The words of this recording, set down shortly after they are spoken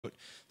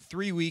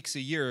3 weeks a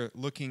year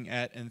looking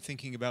at and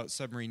thinking about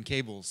submarine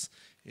cables.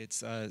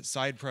 It's a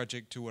side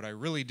project to what I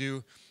really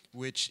do,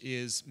 which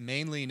is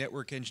mainly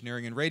network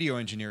engineering and radio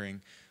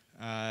engineering.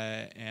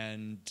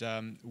 When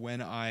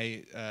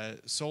I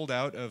sold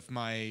out of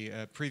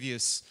my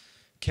previous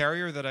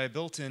carrier that I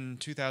built in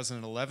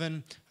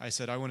 2011, I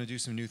said I want to do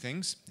some new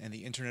things, and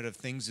the Internet of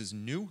Things is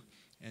new.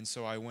 And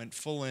so I went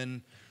full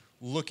in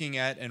looking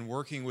at and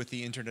working with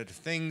the Internet of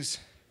Things.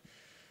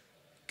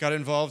 Got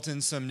involved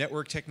in some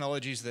network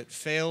technologies that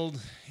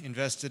failed,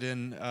 invested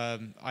in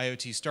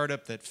IoT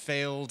startup that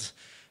failed,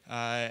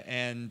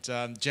 and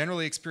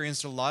generally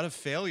experienced a lot of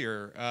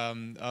failure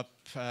up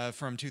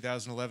from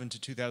 2011 to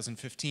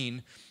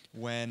 2015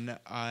 when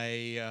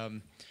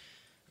I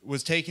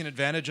was taken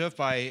advantage of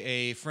by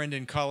a friend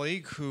and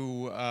colleague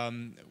who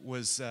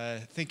was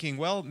thinking,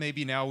 well,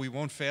 maybe now we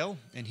won't fail.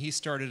 And he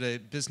started a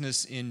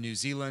business in New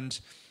Zealand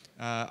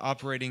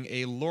operating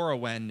a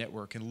LoRaWAN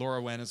network. And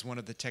LoRaWAN is one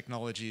of the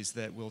technologies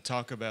that we'll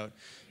talk about.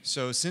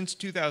 So since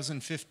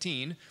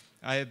 2015,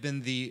 I have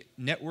been the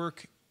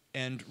network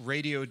and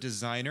radio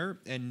designer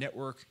and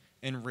network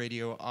and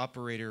radio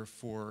operator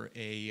for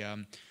a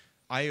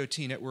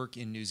IoT network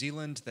in New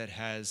Zealand that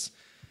has,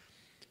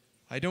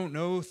 I don't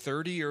know,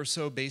 30 or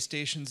so base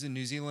stations in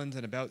New Zealand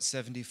and about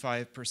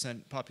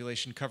 75%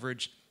 population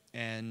coverage.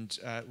 And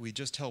we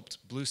just helped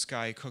Blue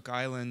Sky Cook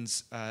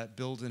Islands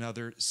build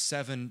another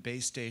 7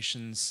 base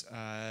stations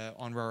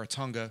on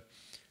Rarotonga.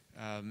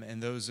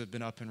 And those have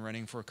been up and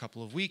running for a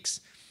couple of weeks.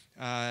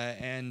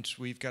 And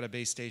we've got a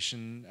base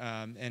station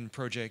and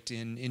project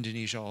in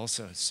Indonesia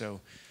also. So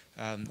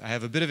I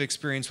have a bit of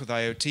experience with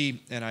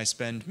IoT, and I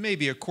spend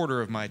maybe a quarter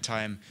of my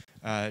time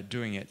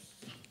doing it.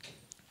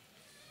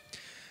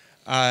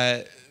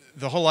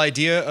 The whole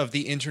idea of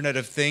the Internet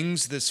of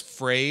Things, this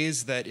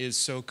phrase that is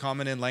so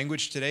common in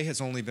language today,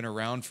 has only been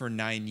around for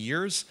 9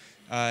 years.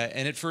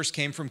 And it first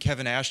came from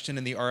Kevin Ashton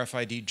in the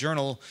RFID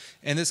Journal.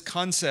 And this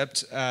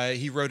concept,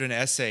 he wrote an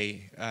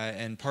essay,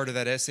 and part of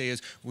that essay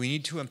is we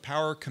need to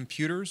empower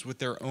computers with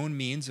their own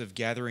means of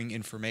gathering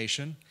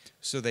information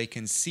so they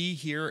can see,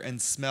 hear,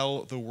 and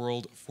smell the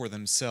world for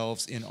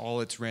themselves in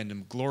all its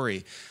random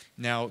glory.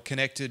 Now,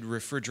 connected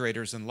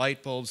refrigerators and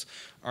light bulbs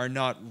are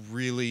not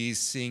really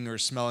seeing or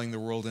smelling the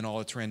world in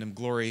all its random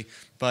glory,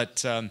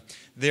 but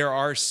there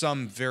are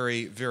some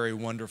very, very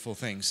wonderful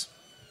things.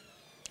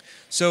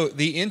 So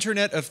the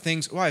Internet of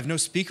Things, oh, I have no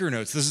speaker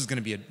notes. This is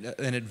going to be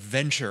an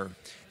adventure.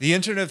 The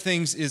Internet of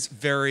Things is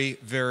very,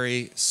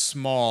 very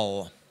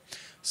small.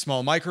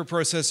 Small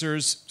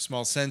microprocessors,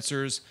 small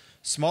sensors,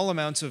 small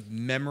amounts of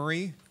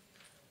memory,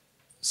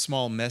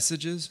 small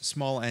messages,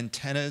 small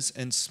antennas,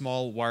 and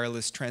small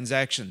wireless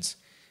transactions.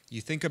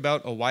 You think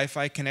about a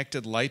Wi-Fi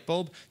connected light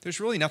bulb, there's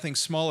really nothing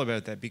small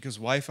about that because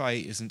Wi-Fi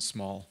isn't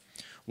small.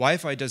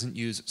 Wi-Fi doesn't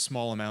use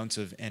small amounts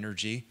of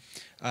energy.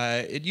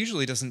 It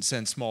usually doesn't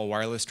send small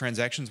wireless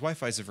transactions.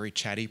 Wi-Fi is a very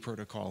chatty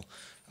protocol.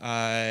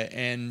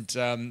 You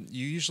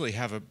usually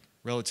have a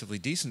relatively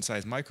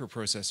decent-sized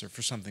microprocessor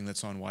for something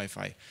that's on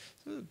Wi-Fi.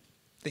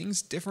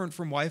 Things different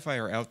from Wi-Fi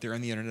are out there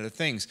in the Internet of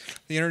Things.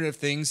 The Internet of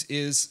Things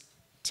is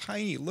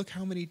tiny. Look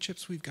how many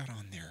chips we've got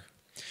on there.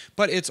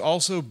 But it's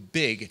also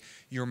big.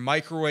 Your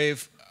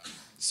microwave,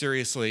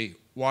 seriously,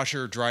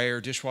 washer,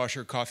 dryer,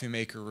 dishwasher, coffee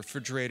maker,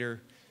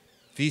 refrigerator,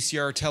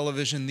 VCR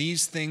television,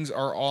 these things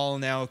are all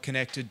now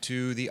connected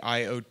to the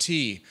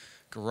IoT.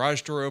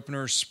 Garage door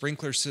openers,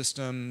 sprinkler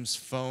systems,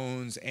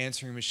 phones,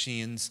 answering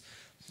machines.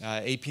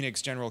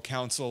 APNIC's general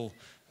counsel,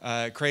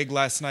 Craig,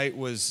 last night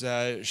was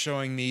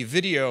showing me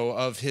video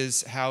of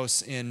his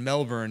house in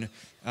Melbourne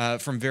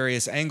from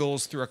various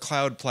angles through a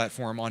cloud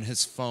platform on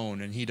his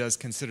phone, and he does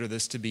consider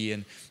this to be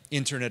an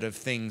Internet of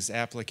Things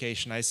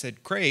application. I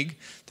said, Craig,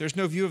 there's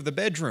no view of the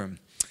bedroom.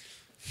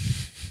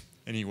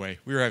 Anyway,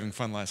 we were having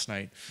fun last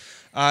night.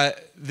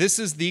 This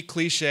is the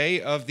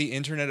cliche of the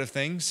Internet of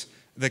Things,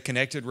 the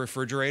connected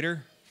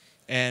refrigerator.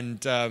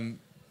 And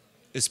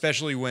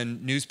especially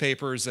when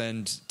newspapers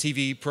and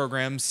TV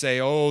programs say,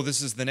 oh,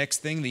 this is the next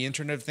thing, the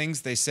Internet of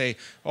Things, they say,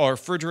 oh, a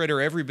refrigerator,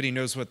 everybody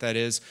knows what that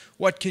is.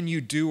 What can you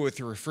do with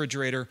your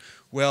refrigerator?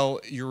 Well,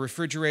 your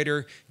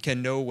refrigerator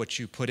can know what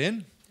you put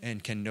in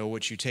and can know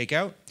what you take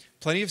out.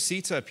 Plenty of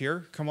seats up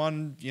here. Come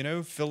on,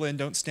 fill in,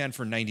 don't stand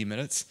for 90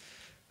 minutes.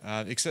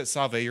 Except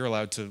Save, you're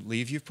allowed to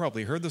leave. You've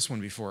probably heard this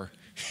one before.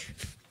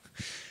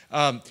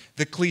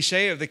 The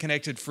cliche of the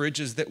connected fridge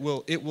is that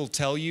it will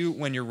tell you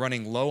when you're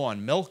running low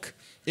on milk.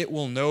 It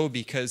will know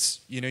because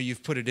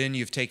you've put it in,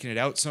 you've taken it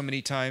out so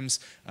many times.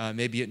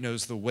 Maybe it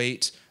knows the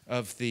weight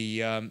of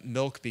the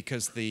milk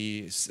because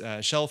the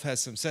shelf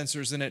has some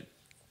sensors in it.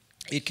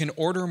 It can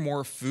order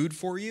more food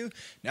for you.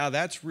 Now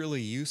that's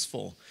really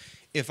useful.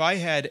 If I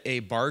had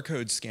a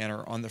barcode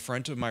scanner on the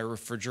front of my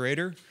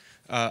refrigerator,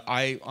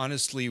 I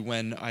honestly,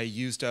 when I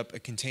used up a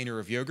container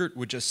of yogurt,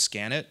 would just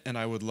scan it, and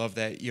I would love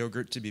that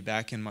yogurt to be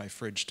back in my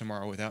fridge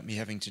tomorrow without me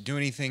having to do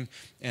anything.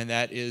 And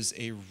that is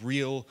a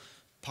real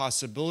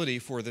possibility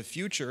for the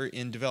future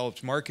in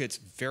developed markets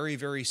very,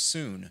 very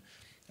soon.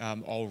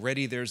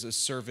 Already there's a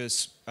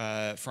service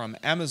from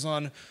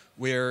Amazon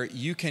where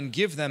you can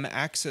give them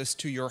access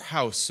to your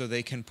house so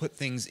they can put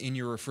things in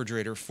your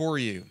refrigerator for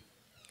you.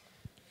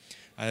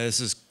 This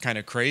is kind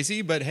of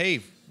crazy, but hey,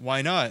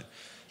 why not?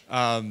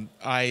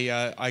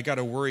 I got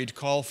a worried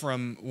call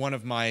from one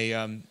of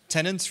my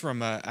tenants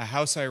from a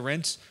house I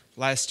rent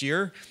last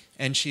year,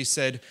 and she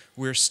said,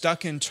 "We're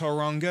stuck in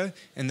Tauranga,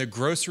 and the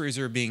groceries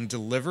are being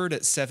delivered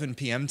at 7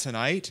 p.m.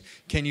 tonight.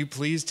 Can you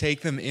please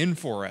take them in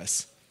for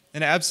us?"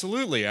 And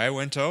absolutely, I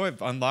went, I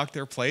unlocked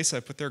their place, I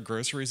put their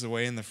groceries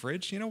away in the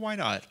fridge. Why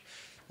not?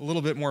 A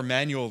little bit more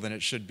manual than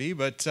it should be,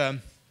 but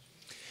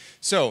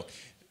so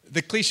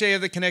the cliche of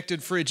the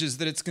connected fridge is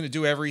that it's going to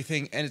do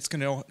everything and it's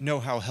going to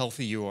know how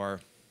healthy you are.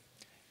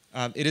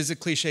 It is a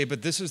cliche,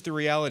 but this is the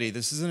reality.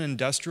 This is an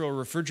industrial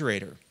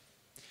refrigerator.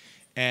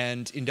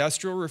 And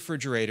industrial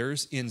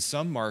refrigerators, in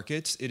some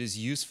markets, it is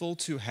useful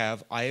to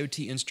have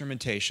IoT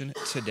instrumentation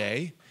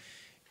today.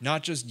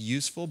 Not just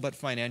useful, but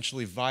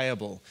financially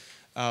viable.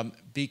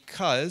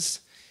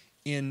 Because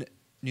in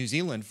New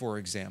Zealand, for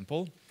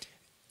example,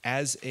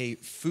 as a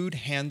food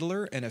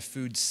handler and a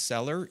food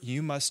seller,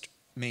 you must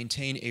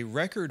maintain a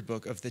record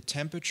book of the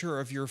temperature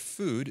of your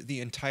food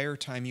the entire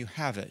time you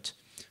have it,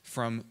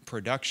 from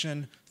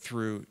production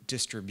through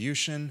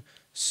distribution,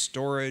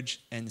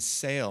 storage, and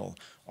sale.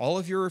 All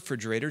of your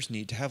refrigerators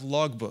need to have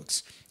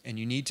logbooks, and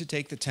you need to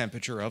take the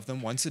temperature of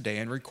them once a day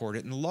and record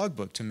it in the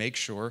logbook to make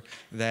sure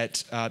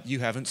that you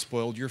haven't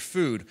spoiled your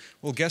food.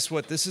 Well, guess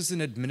what? This is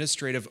an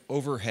administrative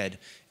overhead,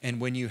 and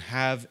when you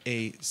have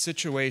a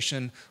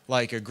situation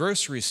like a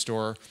grocery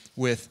store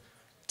with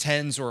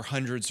tens or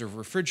hundreds of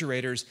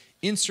refrigerators,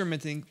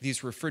 instrumenting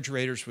these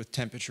refrigerators with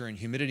temperature and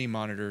humidity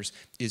monitors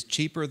is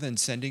cheaper than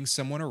sending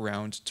someone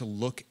around to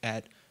look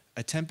at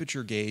a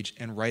temperature gauge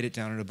and write it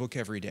down in a book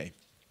every day.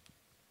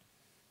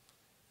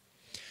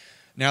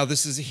 Now,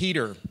 this is a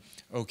heater,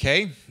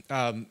 okay?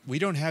 We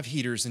don't have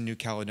heaters in New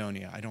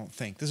Caledonia, I don't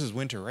think. This is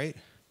winter, right?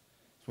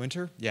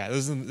 Winter? Yeah,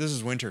 this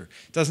is winter.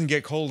 It doesn't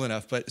get cold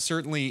enough, but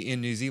certainly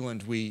in New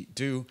Zealand we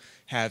do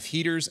have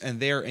heaters, and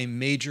they're a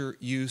major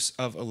use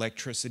of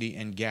electricity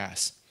and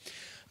gas.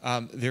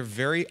 They're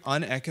very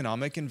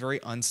uneconomic and very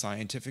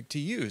unscientific to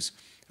use.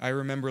 I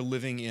remember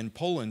living in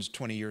Poland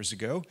 20 years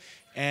ago,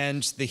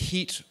 and the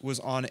heat was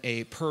on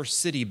a per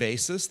city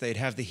basis. They'd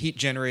have the heat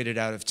generated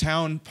out of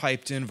town,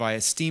 piped in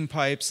via steam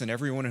pipes, and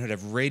everyone would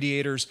have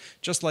radiators,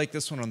 just like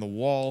this one on the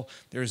wall.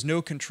 There's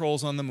no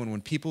controls on them, and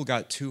when people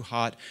got too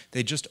hot,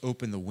 they just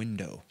opened the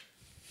window.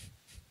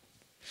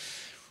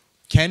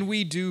 Can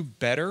we do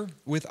better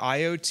with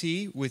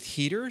IoT, with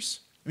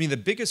heaters? I mean, the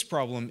biggest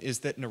problem is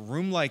that in a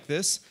room like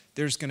this,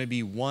 there's going to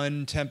be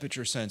one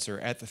temperature sensor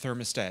at the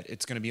thermostat.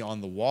 It's going to be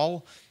on the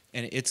wall,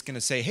 and it's going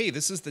to say, hey,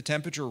 this is the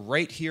temperature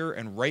right here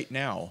and right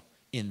now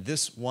in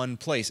this one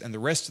place, and the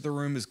rest of the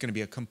room is going to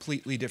be a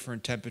completely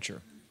different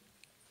temperature.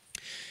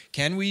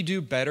 Can we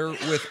do better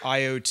with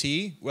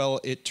IoT? Well,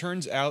 it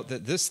turns out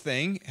that this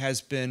thing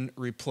has been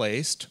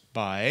replaced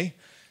by,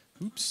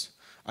 oops,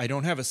 I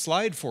don't have a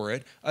slide for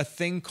it, a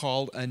thing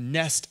called a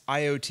Nest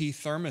IoT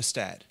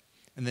thermostat.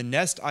 And the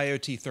Nest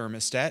IoT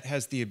thermostat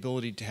has the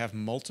ability to have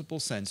multiple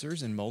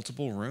sensors in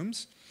multiple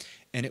rooms,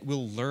 and it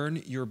will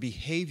learn your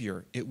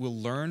behavior. It will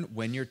learn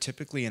when you're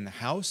typically in the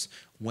house,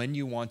 when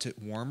you want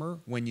it warmer,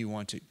 when you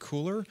want it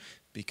cooler,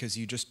 because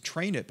you just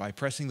train it by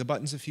pressing the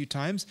buttons a few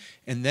times,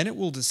 and then it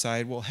will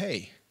decide, well,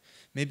 hey,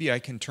 maybe I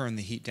can turn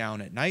the heat down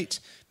at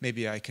night,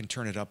 maybe I can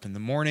turn it up in the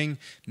morning,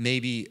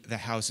 maybe the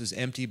house is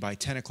empty by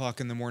 10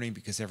 o'clock in the morning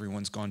because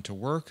everyone's gone to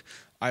work.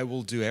 I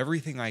will do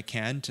everything I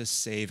can to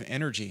save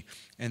energy.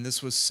 And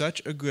this was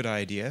such a good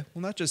idea.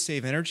 Well, not just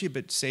save energy,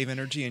 but save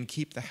energy and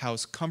keep the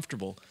house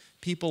comfortable.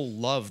 People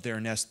love their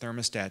Nest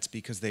thermostats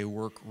because they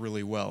work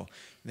really well.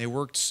 They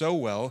worked so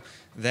well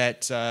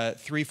that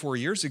 3-4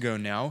 years ago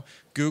now,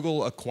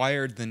 Google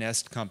acquired the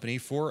Nest company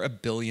for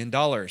 $1 billion.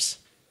 $1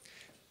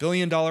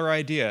 billion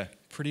idea,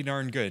 pretty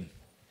darn good.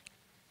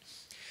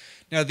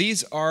 Now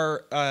these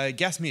are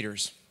gas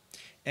meters.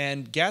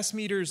 And gas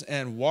meters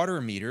and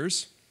water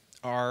meters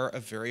are a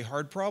very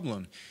hard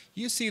problem.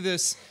 You see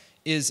this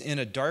is in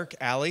a dark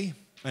alley.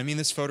 I mean,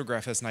 this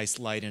photograph has nice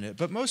light in it,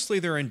 but mostly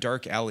they're in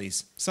dark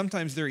alleys.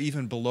 Sometimes they're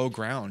even below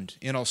ground.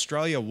 In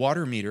Australia,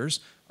 water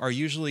meters are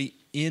usually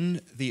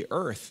in the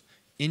earth,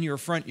 in your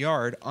front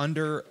yard,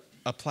 under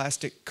a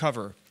plastic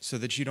cover so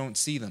that you don't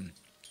see them.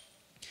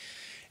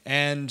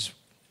 And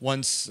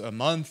once a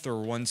month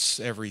or once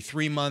every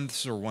 3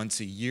 months or once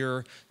a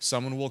year,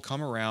 someone will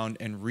come around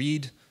and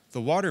read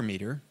the water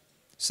meter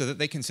so that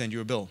they can send you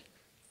a bill.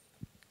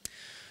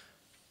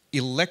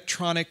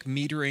 Electronic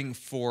metering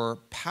for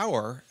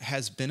power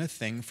has been a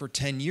thing for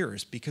 10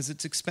 years because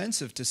it's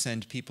expensive to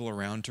send people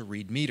around to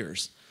read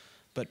meters.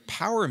 But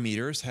power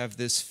meters have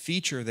this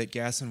feature that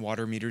gas and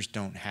water meters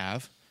don't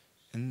have,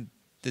 and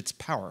it's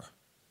power.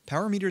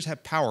 Power meters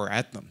have power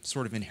at them,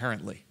 sort of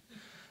inherently.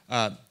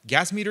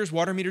 Gas meters,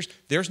 water meters,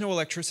 there's no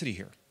electricity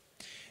here.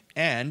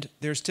 And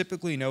there's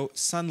typically no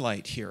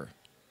sunlight here.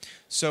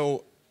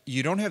 So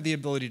you don't have the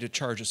ability to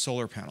charge a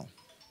solar panel.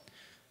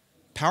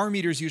 Power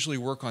meters usually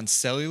work on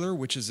cellular,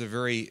 which is a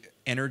very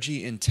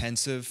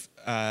energy-intensive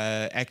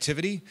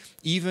activity,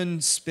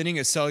 even spinning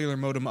a cellular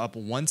modem up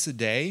once a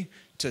day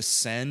to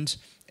send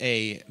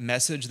a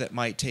message that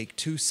might take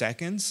 2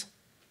 seconds,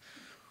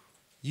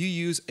 you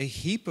use a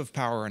heap of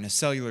power in a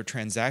cellular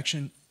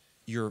transaction.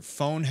 Your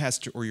phone has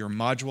to, or your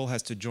module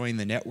has to join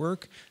the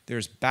network.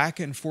 There's back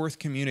and forth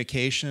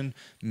communication,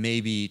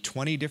 maybe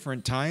 20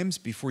 different times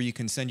before you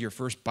can send your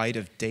first byte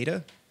of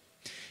data.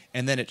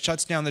 And then it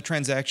shuts down the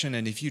transaction.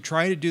 And if you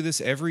try to do this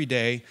every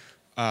day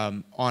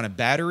on a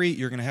battery,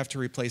 you're going to have to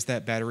replace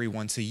that battery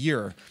once a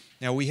year.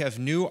 Now, we have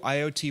new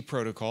IoT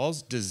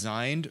protocols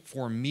designed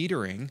for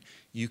metering.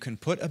 You can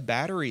put a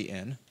battery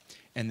in,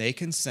 and they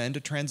can send a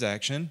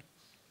transaction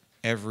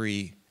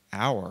every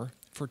hour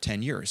for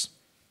 10 years.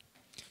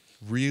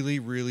 Really,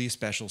 really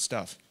special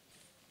stuff.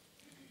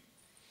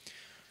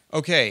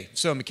 Okay,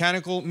 so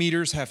mechanical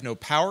meters have no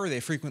power. They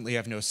frequently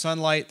have no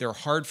sunlight. They're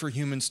hard for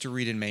humans to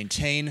read and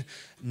maintain.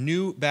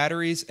 New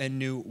batteries and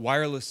new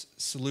wireless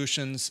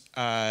solutions,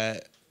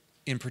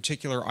 in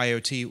particular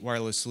IoT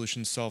wireless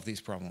solutions, solve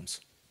these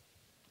problems.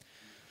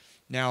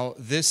 Now,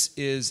 this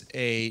is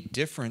a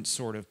different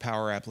sort of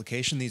power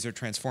application. These are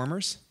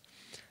transformers.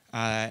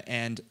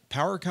 And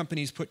power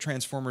companies put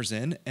transformers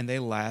in, and they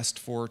last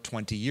for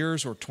 20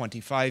 years or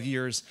 25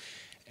 years,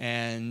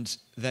 and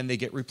then they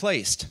get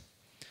replaced.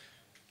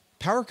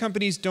 Power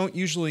companies don't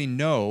usually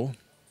know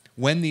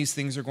when these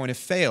things are going to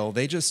fail.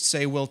 They just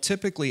say, well,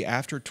 typically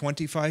after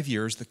 25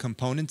 years, the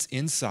components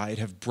inside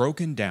have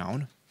broken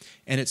down,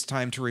 and it's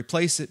time to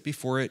replace it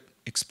before it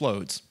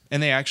explodes.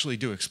 And they actually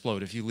do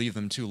explode. If you leave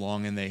them too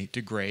long and they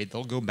degrade,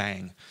 they'll go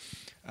bang.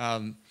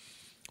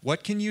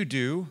 What can you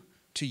do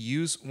to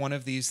use one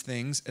of these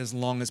things as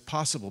long as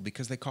possible,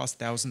 because they cost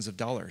thousands of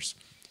dollars?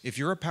 If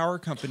you're a power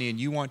company and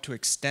you want to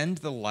extend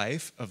the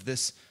life of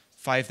this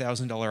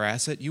 $5,000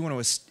 asset, you want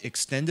to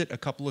extend it a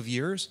couple of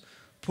years,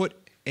 put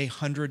a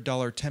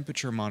 $100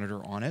 temperature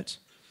monitor on it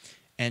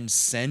and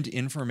send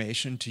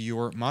information to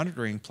your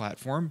monitoring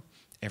platform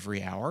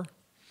every hour.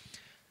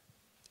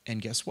 And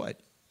guess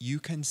what? You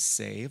can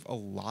save a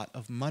lot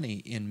of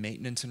money in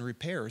maintenance and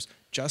repairs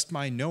just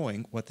by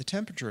knowing what the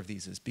temperature of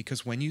these is.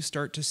 Because when you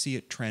start to see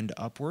it trend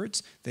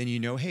upwards, then you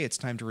know, hey, it's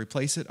time to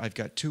replace it. I've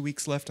got 2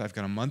 weeks left. I've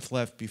got a month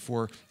left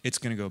before it's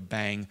going to go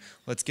bang.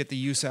 Let's get the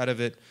use out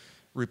of it,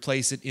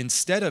 replace it,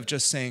 instead of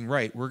just saying,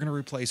 right, we're going to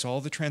replace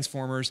all the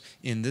transformers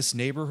in this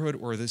neighborhood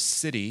or this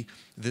city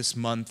this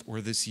month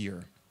or this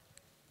year.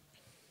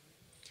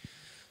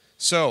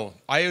 So,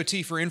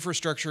 IoT for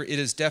infrastructure, it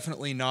is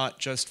definitely not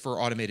just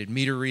for automated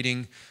meter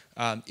reading.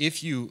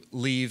 If you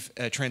leave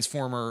a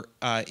transformer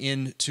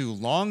in too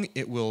long,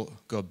 it will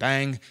go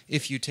bang.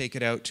 If you take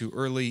it out too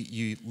early,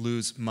 you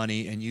lose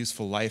money and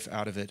useful life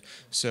out of it.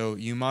 So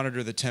you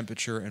monitor the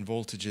temperature and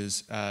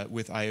voltages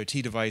with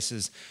IoT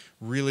devices.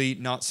 Really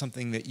not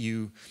something that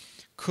you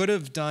could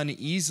have done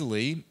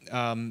easily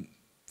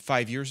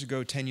 5 years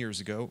ago, 10 years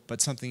ago,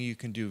 but something you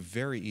can do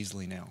very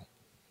easily now.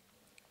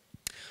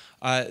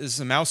 This is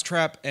a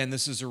mousetrap, and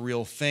this is a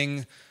real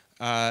thing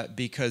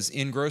because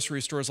in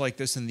grocery stores like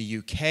this in the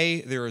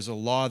UK, there is a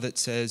law that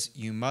says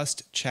you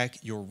must check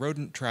your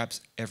rodent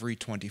traps every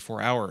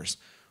 24 hours.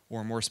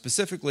 Or more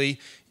specifically,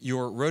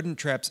 your rodent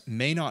traps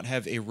may not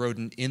have a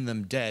rodent in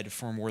them dead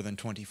for more than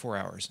 24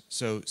 hours.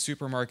 So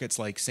supermarkets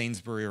like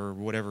Sainsbury or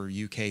whatever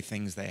UK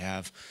things they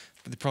have,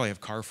 but they probably have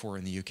Carrefour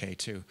in the UK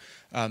too,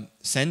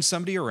 send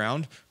somebody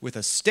around with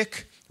a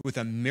stick, with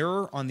a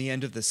mirror on the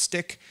end of the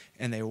stick,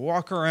 and they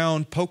walk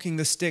around poking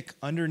the stick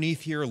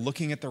underneath here,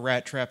 looking at the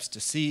rat traps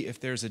to see if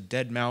there's a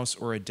dead mouse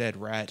or a dead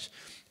rat.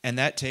 And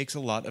that takes a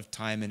lot of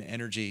time and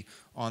energy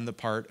on the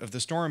part of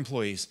the store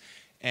employees.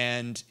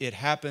 And it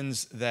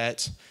happens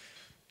that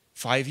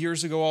 5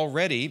 years ago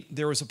already,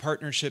 there was a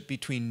partnership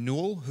between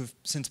Newell, who've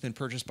since been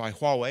purchased by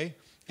Huawei,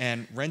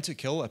 and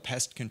Rentokil, a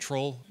pest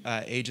control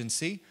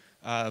agency,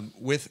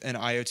 with an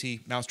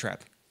IoT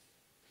mousetrap.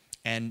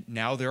 And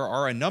now there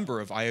are a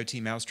number of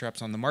IoT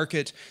mousetraps on the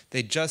market.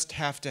 They just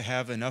have to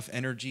have enough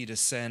energy to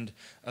send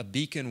a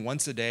beacon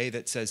once a day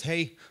that says,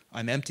 hey,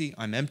 I'm empty,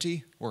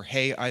 or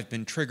hey, I've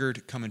been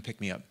triggered, come and pick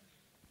me up.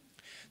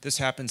 This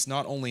happens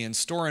not only in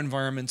store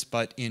environments,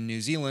 but in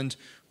New Zealand,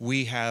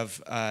 we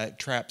have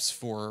traps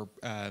for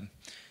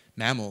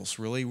mammals,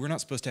 really. We're not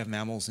supposed to have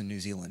mammals in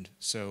New Zealand.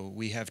 So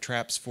we have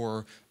traps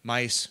for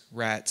mice,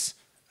 rats,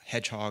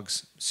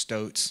 hedgehogs,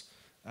 stoats,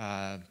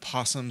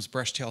 possums,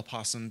 brush-tailed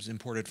possums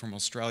imported from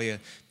Australia,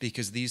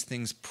 because these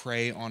things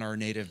prey on our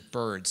native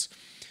birds.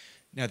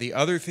 Now, the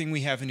other thing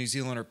we have in New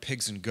Zealand are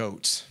pigs and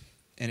goats.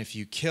 And if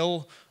you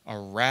kill a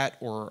rat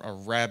or a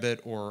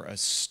rabbit or a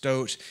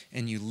stoat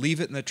and you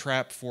leave it in the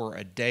trap for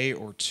a day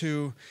or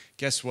two,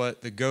 guess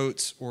what? The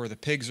goats or the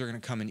pigs are going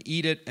to come and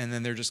eat it, and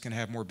then they're just going to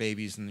have more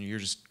babies, and you're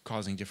just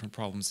causing different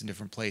problems in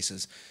different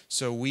places.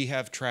 So we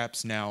have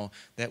traps now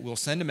that will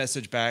send a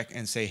message back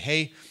and say,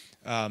 hey,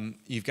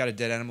 you've got a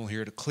dead animal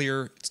here to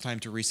clear. It's time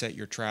to reset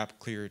your trap,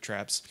 clear your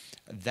traps.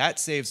 That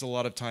saves a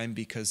lot of time,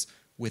 because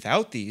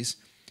without these,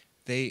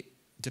 they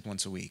dip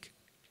once a week.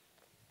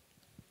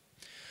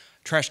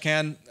 Trash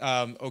can,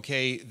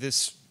 okay,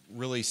 this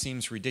really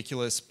seems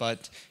ridiculous,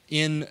 but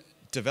in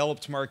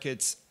developed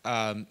markets,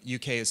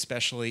 UK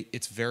especially,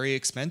 it's very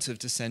expensive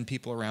to send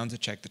people around to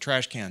check the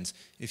trash cans.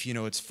 If you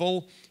know it's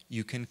full,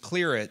 you can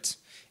clear it.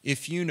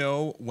 If you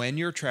know when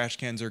your trash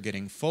cans are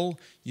getting full,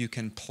 you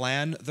can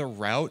plan the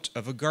route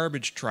of a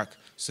garbage truck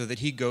so that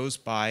he goes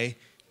by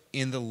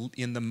in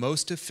the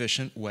most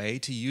efficient way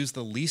to use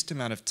the least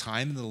amount of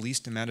time and the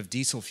least amount of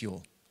diesel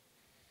fuel.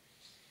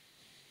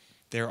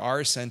 There are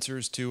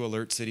sensors to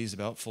alert cities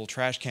about full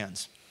trash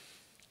cans.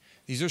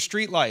 These are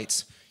street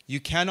lights. You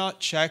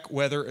cannot check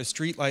whether a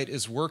street light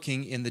is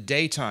working in the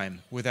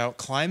daytime without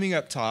climbing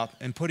up top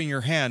and putting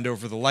your hand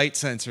over the light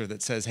sensor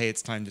that says, hey,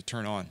 it's time to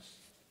turn on.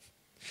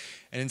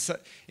 And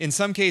in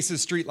some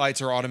cases, street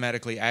lights are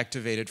automatically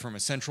activated from a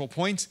central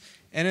point.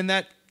 And in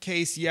that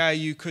case, yeah,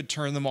 you could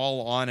turn them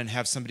all on and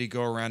have somebody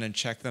go around and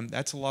check them.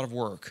 That's a lot of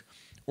work.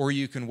 Or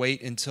you can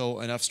wait until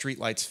enough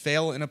streetlights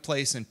fail in a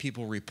place and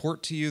people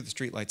report to you the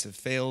streetlights have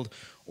failed.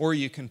 Or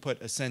you can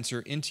put a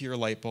sensor into your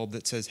light bulb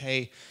that says,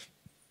 hey,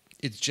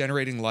 it's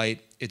generating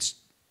light, it's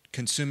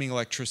consuming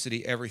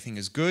electricity, everything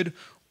is good.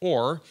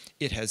 Or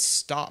it has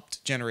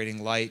stopped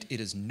generating light, it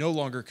is no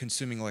longer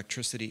consuming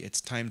electricity,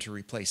 it's time to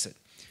replace it.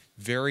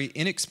 Very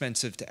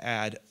inexpensive to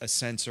add a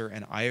sensor,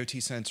 an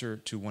IoT sensor,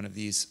 to one of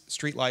these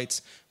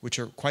streetlights, which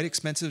are quite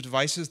expensive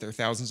devices. They're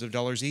thousands of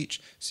dollars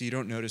each, so you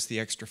don't notice the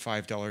extra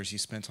 $5 you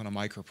spent on a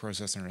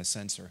microprocessor and a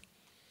sensor.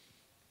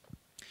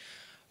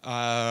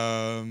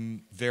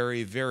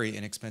 Very, very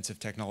inexpensive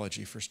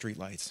technology for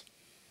streetlights.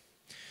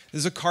 This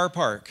is a car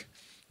park.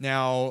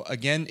 Now,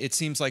 again, it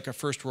seems like a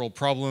first world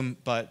problem,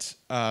 but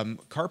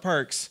car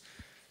parks,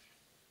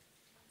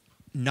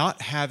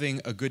 not having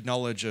a good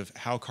knowledge of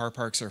how car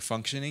parks are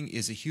functioning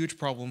is a huge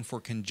problem for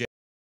congestion.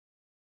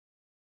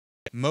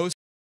 Most,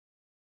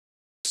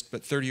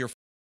 but 30 or 40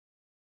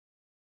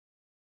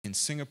 in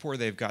Singapore,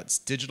 they've got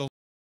digital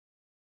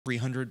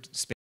 300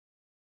 space.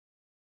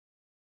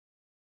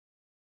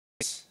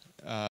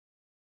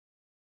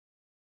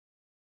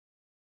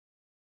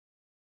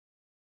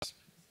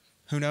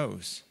 Who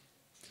knows?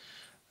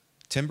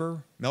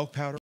 Timber, milk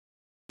powder,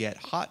 get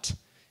hot.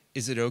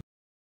 Is it okay?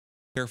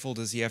 Careful,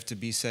 does he have to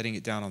be setting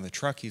it down on the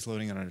truck? He's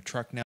loading it on a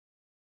truck now.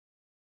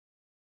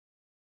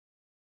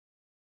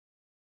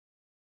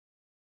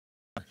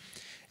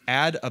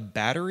 Add a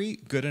battery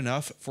good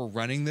enough for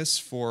running this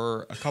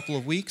for a couple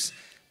of weeks,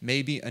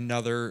 maybe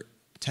another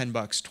 10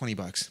 bucks, 20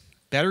 bucks.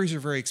 Batteries are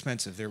very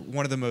expensive. They're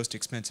one of the most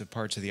expensive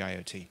parts of the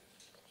IoT.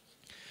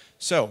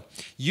 So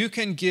you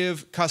can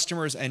give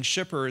customers and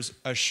shippers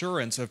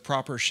assurance of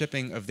proper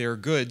shipping of their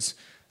goods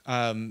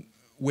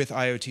with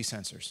IoT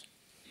sensors.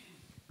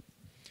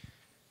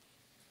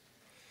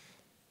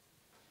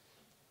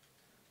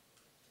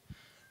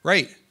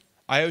 Right,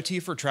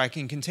 IoT for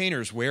tracking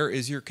containers. Where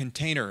is your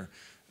container?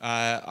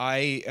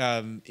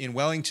 In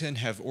Wellington,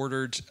 have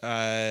ordered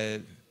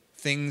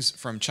things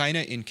from China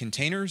in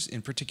containers,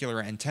 in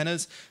particular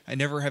antennas. I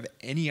never have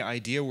any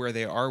idea where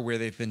they are, where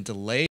they've been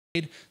delayed.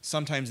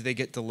 Sometimes they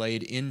get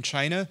delayed in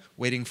China,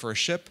 waiting for a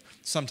ship.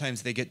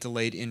 Sometimes they get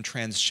delayed in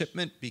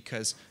transshipment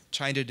because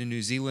China to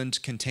New Zealand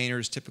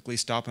containers typically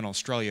stop in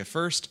Australia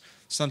first.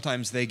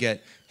 Sometimes they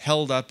get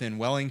held up in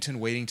Wellington,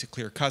 waiting to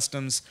clear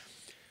customs.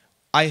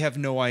 I have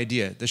no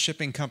idea. The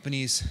shipping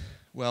companies,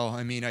 well,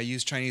 I mean, I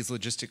use Chinese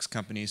logistics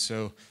companies,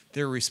 so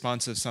they're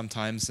responsive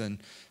sometimes, and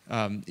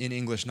in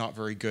English not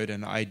very good,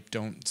 and I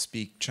don't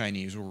speak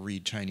Chinese or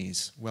read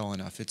Chinese well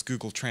enough. It's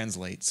Google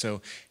Translate.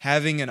 So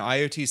having an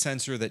IoT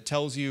sensor that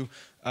tells you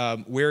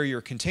where your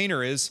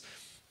container is,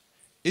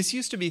 this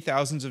used to be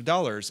thousands of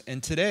dollars,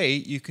 and today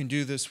you can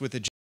do this with a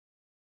less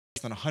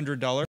than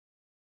 $100.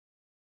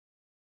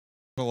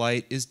 The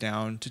light is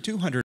down to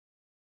 $200.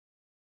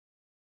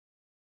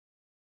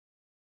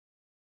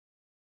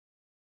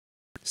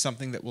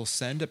 Something that will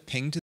send a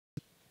ping to,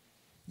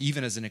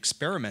 even as an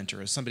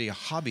experimenter, as somebody, a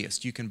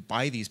hobbyist, you can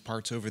buy these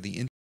parts over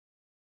the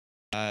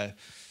internet.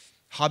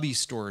 Hobby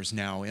stores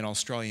now in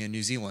Australia and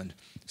New Zealand.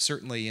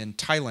 Certainly in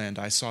Thailand,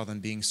 I saw them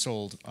being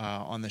sold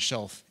on the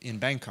shelf in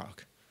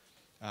Bangkok.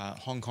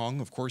 Hong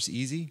Kong, of course,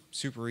 easy,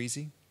 super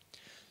easy.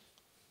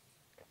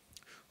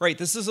 Right,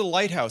 this is a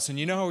lighthouse, and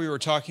you know how we were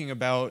talking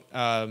about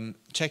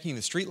checking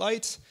the street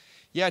lights?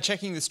 Yeah,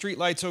 checking the street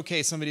lights,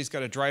 okay, somebody's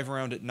got to drive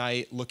around at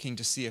night looking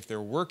to see if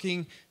they're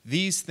working.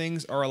 These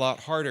things are a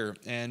lot harder,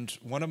 and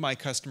one of my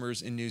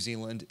customers in New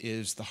Zealand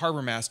is the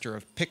harbour master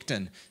of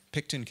Picton.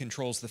 Picton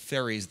controls the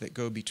ferries that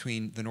go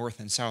between the North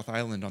and South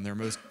Island on their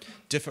most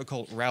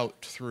difficult route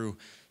through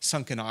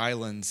sunken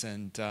islands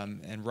and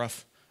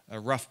rough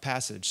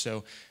passage.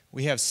 So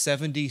we have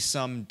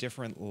 70-some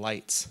different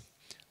lights.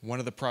 One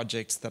of the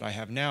projects that I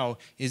have now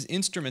is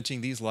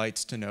instrumenting these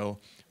lights to know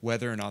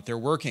whether or not they're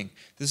working.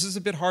 This is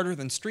a bit harder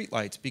than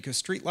streetlights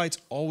because streetlights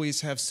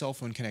always have cell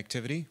phone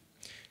connectivity.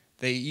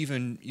 They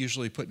even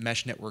usually put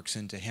mesh networks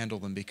in to handle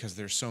them because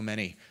there's so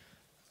many.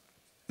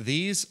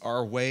 These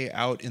are way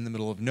out in the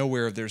middle of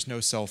nowhere. There's no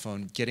cell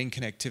phone. Getting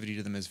connectivity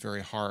to them is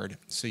very hard.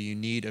 So you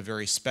need a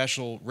very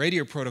special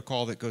radio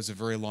protocol that goes a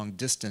very long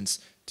distance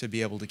to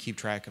be able to keep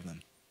track of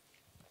them.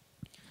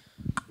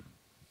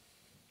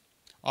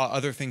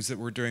 other things that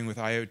we're doing with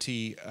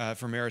IoT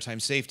for maritime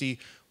safety,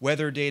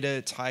 weather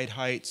data, tide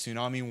height,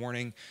 tsunami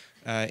warning.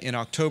 In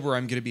October,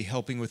 I'm going to be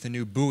helping with a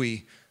new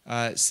buoy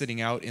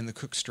sitting out in the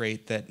Cook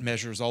Strait that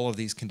measures all of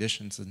these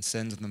conditions and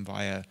sends them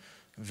via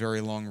a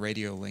very long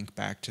radio link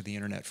back to the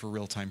internet for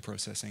real-time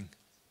processing.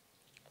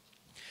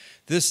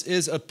 This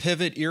is a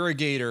pivot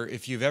irrigator.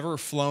 If you've ever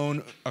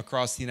flown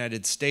across the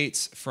United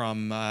States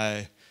from,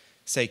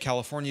 say,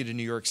 California to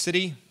New York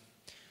City,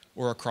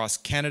 or across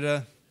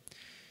Canada,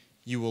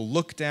 you will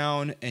look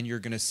down and you're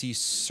going to see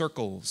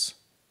circles.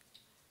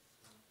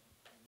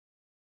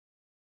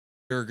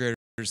 Irrigators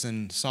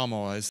in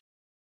Samoa.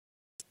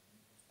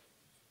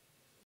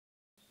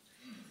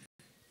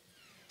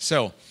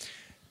 So,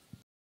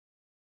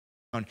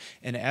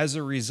 and as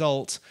a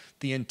result,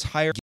 the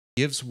entire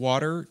gives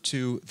water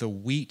to the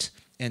wheat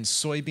and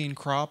soybean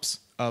crops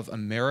of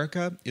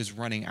America is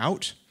running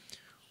out.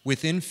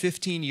 Within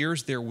 15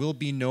 years, there will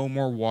be no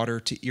more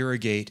water to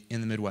irrigate in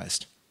the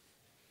Midwest.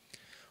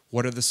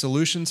 What are the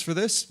solutions for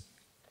this?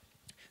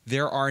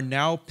 There are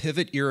now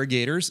pivot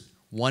irrigators,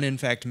 one in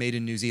fact made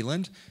in New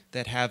Zealand,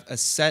 that have a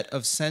set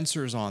of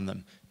sensors on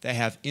them. They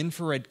have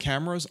infrared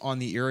cameras on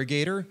the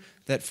irrigator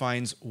that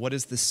finds what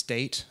is the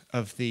state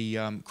of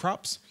the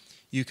crops.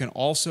 You can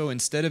also,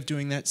 instead of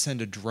doing that,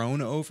 send a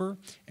drone over,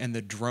 and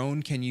the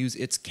drone can use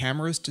its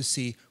cameras to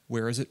see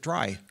where is it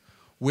dry.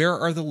 Where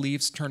are the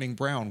leaves turning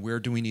brown? Where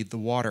do we need the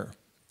water?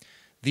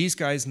 These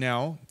guys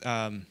now,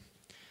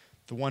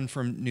 the one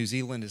from New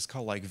Zealand is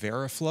called like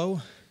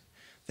Veriflow.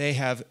 They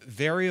have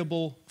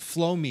variable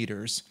flow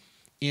meters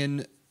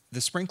in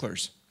the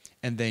sprinklers,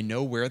 and they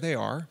know where they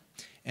are.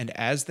 And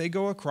as they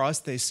go across,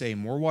 they say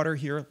more water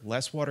here,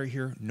 less water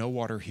here, no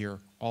water here,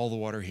 all the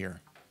water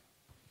here.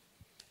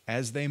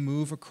 As they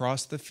move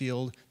across the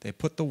field, they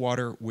put the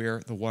water where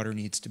the water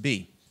needs to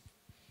be.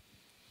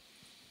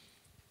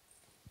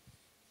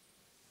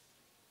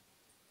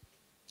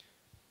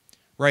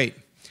 Right.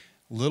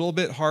 A little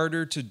bit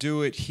harder to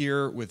do it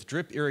here with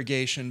drip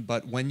irrigation,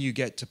 but when you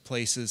get to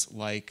places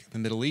like the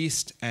Middle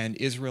East and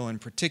Israel in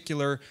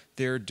particular,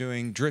 they're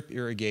doing drip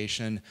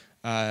irrigation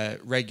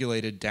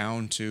regulated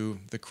down to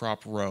the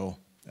crop row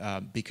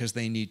because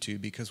they need to,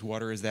 because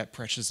water is that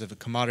precious of a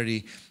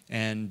commodity.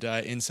 And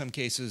in some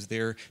cases,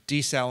 they're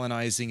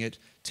desalinizing it,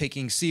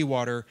 taking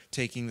seawater,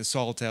 taking the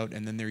salt out,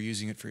 and then they're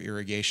using it for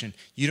irrigation.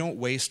 You don't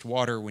waste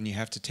water when you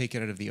have to take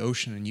it out of the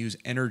ocean and use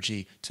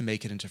energy to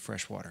make it into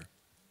fresh water.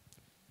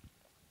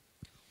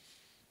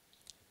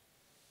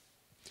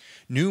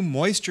 New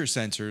moisture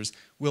sensors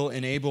will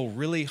enable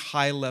really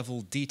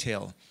high-level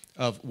detail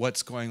of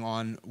what's going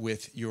on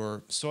with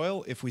your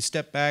soil. If we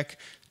step back,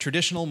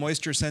 traditional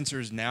moisture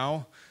sensors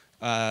now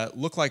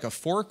look like a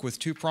fork with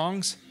two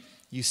prongs.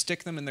 You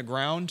stick them in the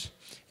ground,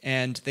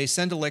 and they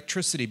send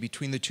electricity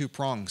between the two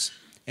prongs.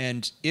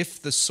 And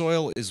if the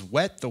soil is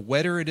wet, the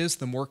wetter it is,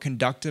 the more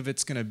conductive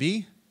it's going to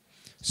be.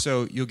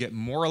 So you'll get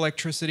more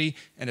electricity,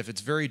 and if it's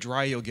very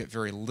dry, you'll get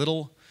very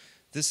little.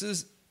 This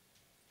is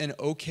an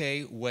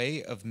okay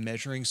way of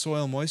measuring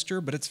soil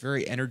moisture, but it's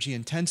very energy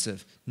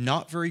intensive.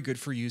 Not very good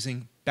for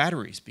using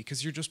batteries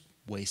because you're just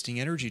wasting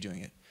energy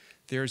doing it.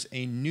 There's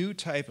a new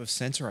type of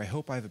sensor. I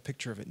hope I have a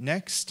picture of it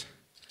next.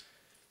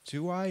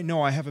 Do I?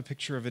 No, I have a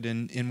picture of it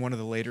in one of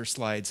the later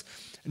slides.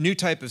 A new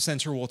type of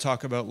sensor we'll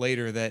talk about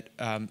later that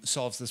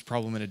solves this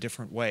problem in a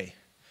different way.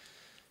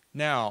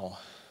 Now,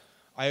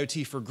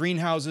 IoT for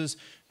greenhouses.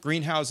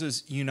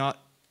 Greenhouses, you not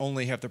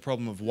only have the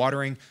problem of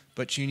watering,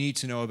 but you need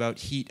to know about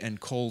heat and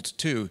cold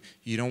too.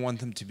 You don't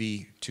want them to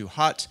be too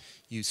hot.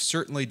 You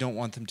certainly don't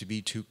want them to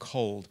be too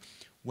cold.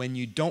 When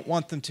you don't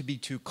want them to be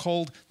too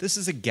cold, this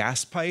is a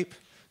gas pipe.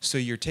 So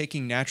you're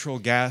taking natural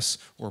gas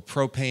or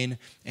propane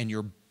and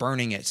you're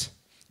burning it.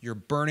 You're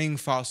burning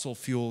fossil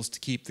fuels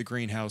to keep the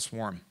greenhouse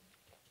warm.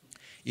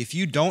 If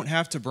you don't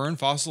have to burn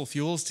fossil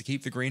fuels to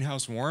keep the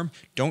greenhouse warm,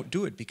 don't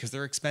do it because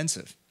they're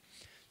expensive.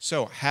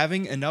 So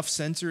having enough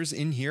sensors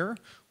in here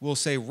will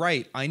say,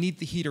 right, I need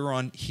the heater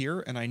on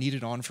here and I need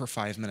it on for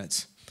 5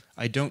 minutes.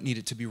 I don't need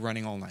it to be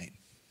running all night.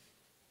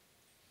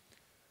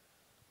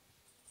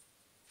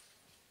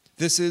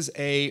 This is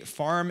a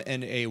farm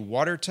and a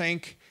water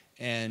tank.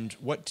 And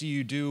what do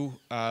you do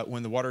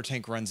when the water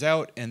tank runs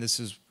out? And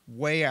this is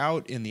way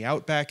out in the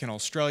outback in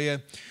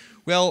Australia.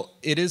 Well,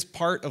 it is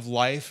part of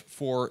life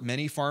for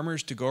many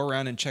farmers to go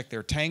around and check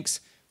their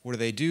tanks. What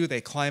do?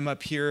 They climb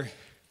up here.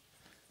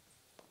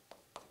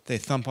 They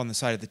thump on the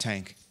side of the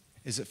tank.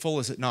 Is it full?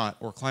 Is it not?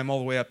 Or climb all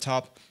the way up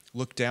top,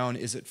 look down.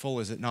 Is it full?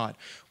 Is it not?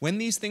 When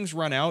these things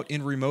run out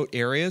in remote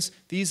areas,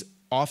 these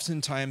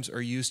oftentimes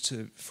are used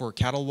for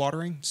cattle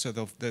watering. So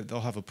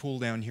they'll have a pool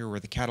down here where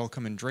the cattle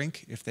come and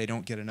drink if they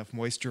don't get enough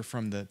moisture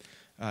from the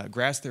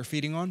grass they're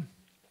feeding on.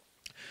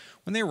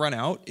 When they run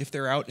out, if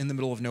they're out in the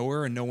middle of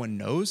nowhere and no one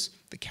knows,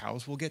 the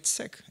cows will get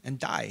sick and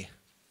die.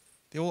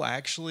 They will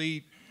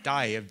actually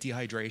die of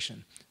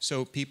dehydration.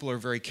 So people are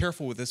very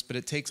careful with this, but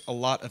it takes a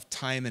lot of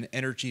time and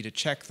energy to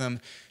check them.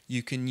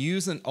 You can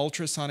use an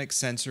ultrasonic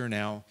sensor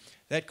now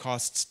that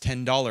costs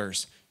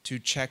 $10 to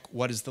check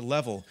what is the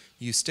level.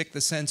 You stick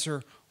the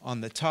sensor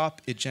On the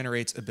top, it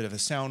generates a bit of a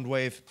sound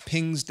wave,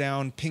 pings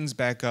down, pings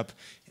back up,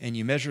 and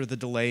you measure the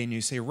delay and you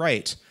say,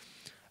 right,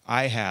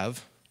 I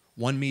have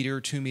 1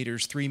 meter, 2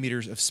 meters, 3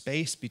 meters of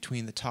space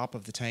between the top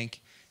of the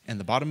tank and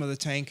the bottom of the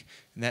tank,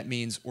 and that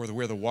means, or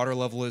where the water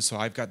level is, so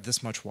I've got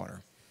this much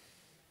water.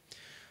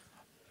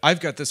 I've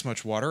got this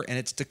much water, and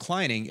it's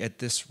declining at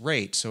this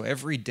rate. So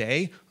every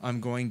day, I'm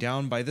going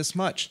down by this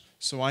much.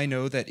 So I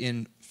know that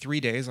in 3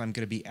 days, I'm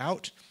going to be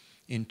out.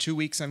 In 2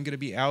 weeks, I'm going to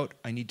be out.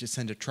 I need to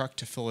send a truck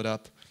to fill it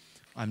up.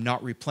 I'm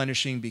not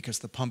replenishing because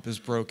the pump is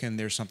broken.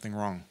 There's something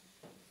wrong.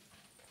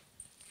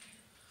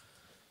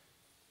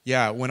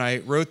 Yeah, when I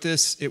wrote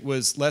this, it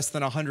was less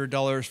than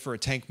 $100 for a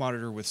tank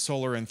monitor with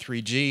solar and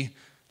 3G,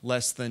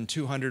 less than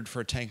 $200 for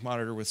a tank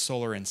monitor with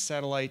solar and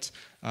satellite.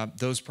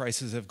 Those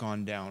prices have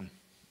gone down.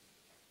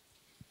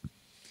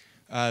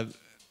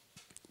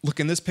 Look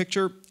in this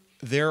picture,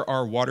 there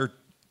are water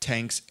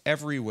tanks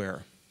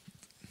everywhere.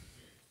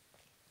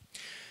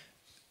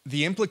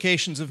 The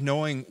implications of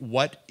knowing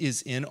what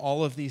is in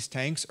all of these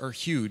tanks are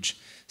huge.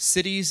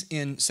 Cities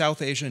in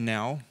South Asia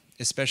now,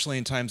 especially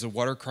in times of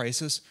water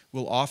crisis,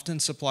 will often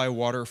supply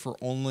water for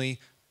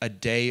only a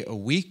day a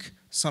week,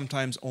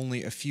 sometimes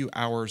only a few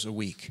hours a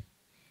week.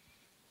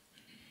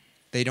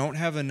 They don't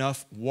have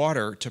enough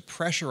water to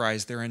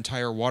pressurize their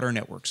entire water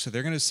network. So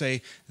they're going to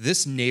say,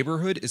 this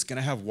neighborhood is going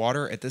to have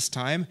water at this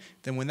time.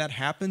 Then when that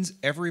happens,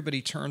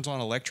 everybody turns on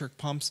electric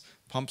pumps,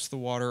 pumps the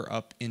water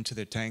up into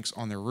their tanks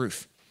on their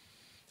roof.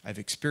 I've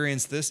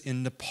experienced this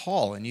in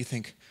Nepal, and you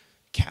think,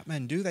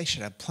 Kathmandu, they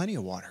should have plenty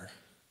of water.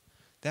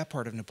 That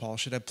part of Nepal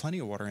should have plenty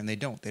of water, and they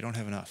don't. They don't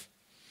have enough.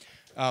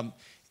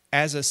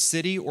 As a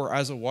city or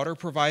as a water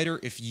provider,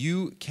 if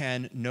you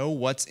can know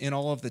what's in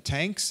all of the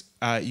tanks,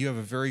 you have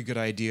a very good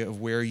idea of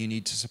where you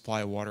need to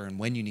supply water and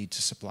when you need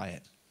to supply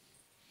it.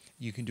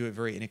 You can do it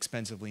very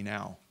inexpensively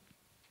now.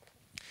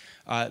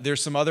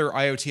 There's some other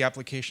IoT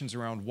applications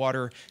around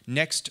water.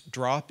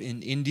 Nextdrop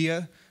in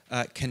India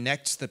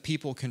connects the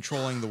people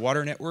controlling the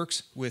water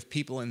networks with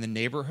people in the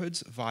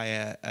neighborhoods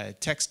via a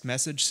text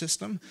message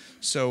system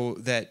so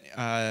that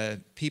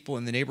people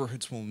in the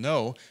neighborhoods will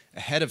know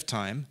ahead of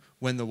time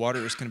when the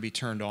water is going to be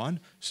turned on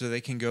so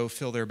they can go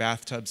fill their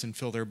bathtubs and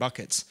fill their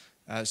buckets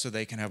so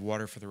they can have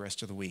water for the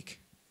rest of the week.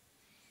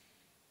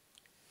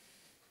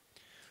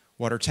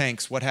 Water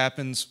tanks. What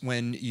happens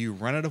when you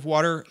run out of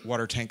water?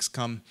 Water tanks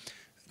come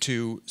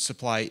to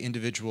supply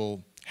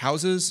individual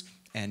houses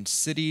and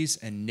cities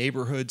and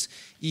neighborhoods.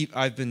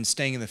 I've been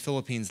staying in the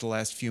Philippines the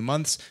last few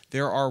months.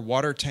 There are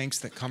water tanks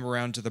that come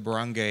around to the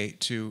barangay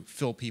to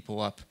fill people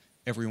up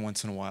every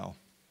once in a while.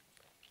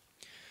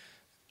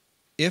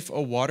 If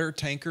a water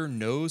tanker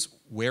knows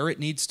where it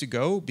needs to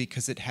go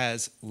because it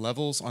has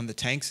levels on the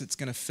tanks it's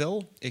going to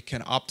fill, it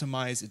can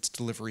optimize its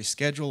delivery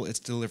schedule, its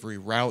delivery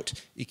route.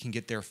 It can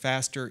get there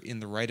faster in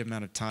the right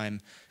amount of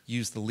time,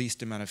 use the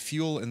least amount of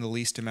fuel and the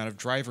least amount of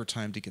driver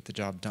time to get the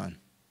job done.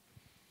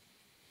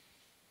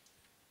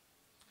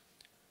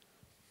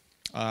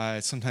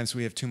 Sometimes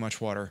we have too much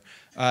water.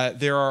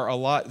 There are a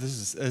lot.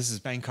 This is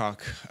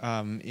Bangkok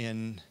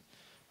in,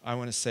 I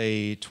want to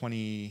say,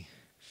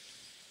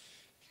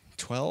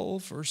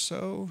 2012 or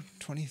so,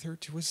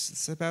 2013. Was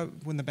this about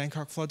when the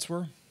Bangkok floods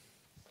were?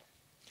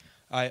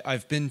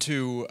 I've been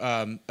to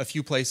a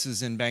few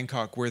places in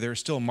Bangkok where there are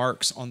still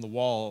marks on the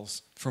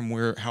walls from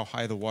how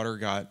high the water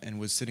got and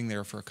was sitting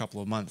there for a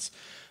couple of months.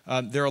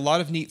 There are a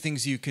lot of neat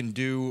things you can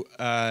do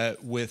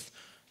with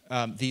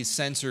these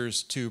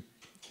sensors to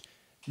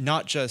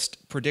not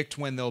just predict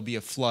when there'll be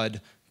a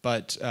flood,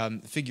 but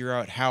figure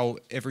out how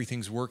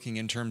everything's working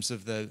in terms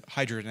of the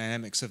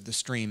hydrodynamics of the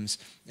streams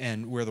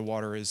and where the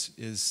water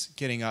is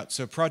getting up.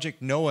 So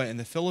Project NOAA in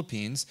the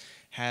Philippines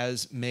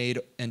has made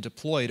and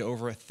deployed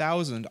over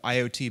 1,000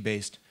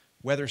 IoT-based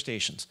weather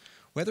stations.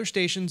 Weather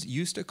stations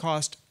used to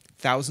cost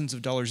thousands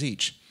of dollars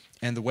each,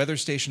 and the weather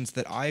stations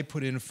that I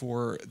put in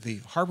for the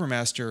Harbor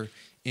Master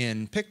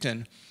in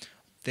Picton,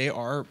 they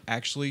are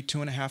actually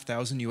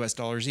 $2,500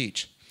 US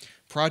each.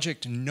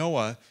 Project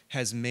NOAA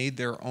has made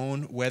their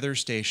own weather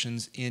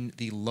stations in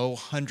the low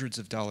hundreds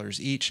of dollars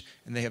each,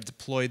 and they have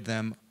deployed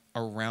them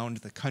around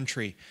the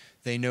country.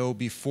 They know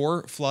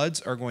before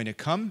floods are going to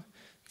come.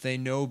 They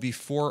know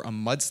before a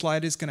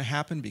mudslide is going to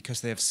happen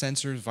because they have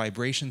sensors,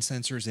 vibration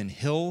sensors in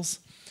hills.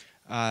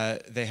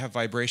 They have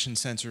vibration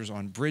sensors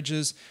on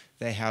bridges.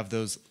 They have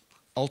those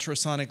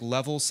ultrasonic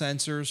level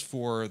sensors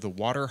for the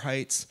water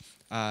heights,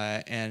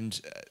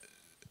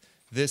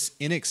 this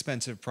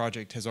inexpensive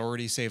project has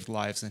already saved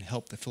lives and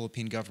helped the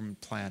Philippine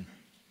government plan.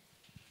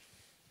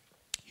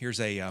 Here's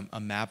a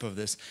map of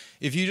this.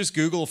 If you just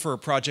Google for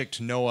Project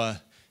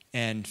NOAA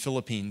and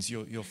Philippines,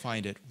 you'll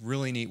find it.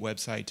 Really neat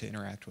website to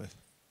interact with.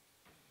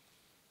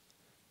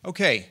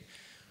 Okay.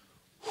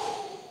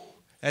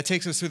 That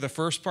takes us through the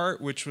first part,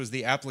 which was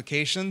the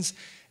applications.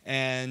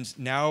 And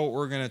now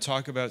we're going to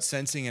talk about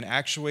sensing and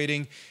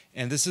actuating.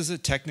 And this is a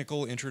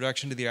technical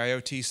introduction to the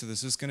IoT, so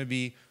this is going to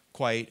be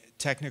quite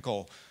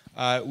technical.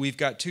 We've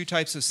got two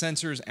types of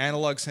sensors,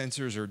 analog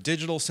sensors or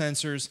digital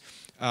sensors.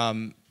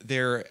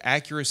 Their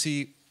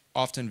accuracy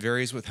often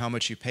varies with how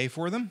much you pay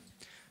for them.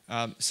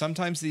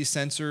 Sometimes these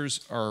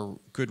sensors are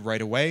good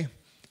right away.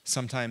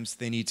 Sometimes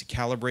they need to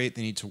calibrate,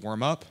 they need to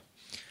warm up.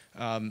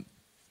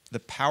 The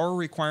power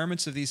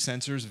requirements of these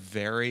sensors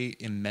vary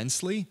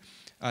immensely.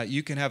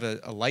 You can have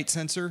a light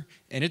sensor,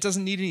 and it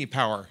doesn't need any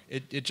power.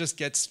 It just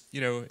gets,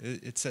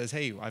 it says,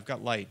 hey, I've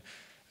got light.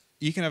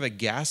 You can have a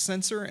gas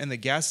sensor, and the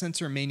gas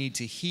sensor may need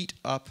to heat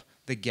up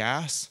the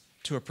gas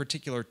to a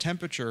particular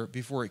temperature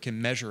before it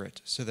can measure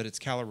it so that it's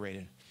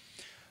calibrated.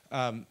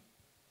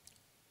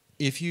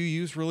 If you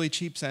use really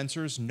cheap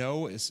sensors,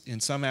 no, in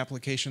some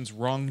applications,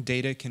 wrong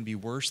data can be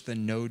worse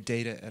than no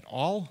data at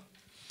all.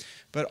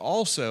 But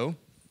also,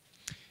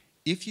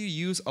 if you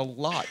use a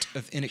lot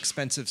of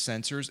inexpensive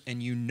sensors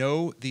and you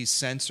know these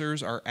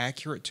sensors are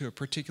accurate to a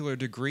particular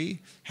degree,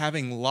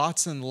 having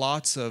lots and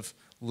lots of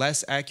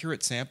less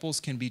accurate samples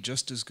can be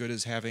just as good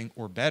as having,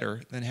 or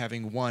better, than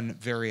having one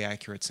very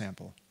accurate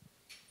sample.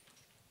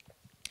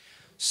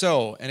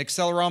 So, an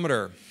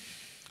accelerometer,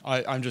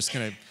 I'm just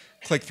going to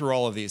click through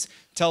all of these,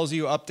 tells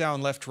you up,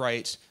 down, left,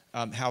 right,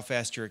 how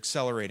fast you're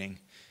accelerating.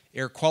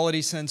 Air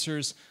quality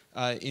sensors,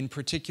 in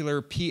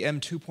particular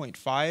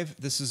PM2.5,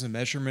 this is a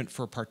measurement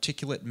for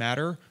particulate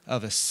matter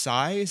of a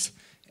size,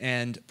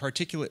 and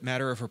particulate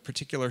matter of a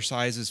particular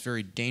size is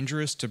very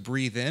dangerous to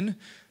breathe in.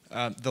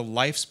 The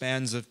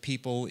lifespans of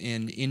people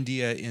in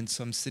India, in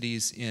some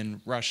cities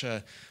in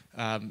Russia,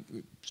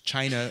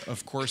 China,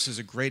 of course, is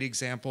a great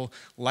example.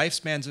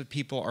 Lifespans of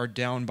people are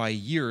down by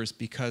years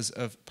because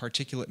of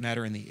particulate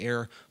matter in the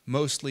air,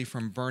 mostly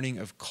from burning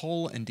of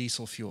coal and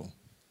diesel fuel.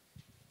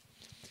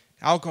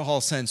 Alcohol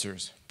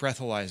sensors,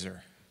 breathalyzer.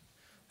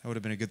 That would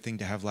have been a good thing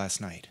to have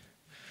last night.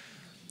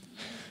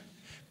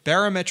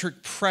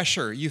 Barometric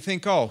pressure. You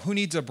think, oh, who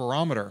needs a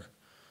barometer?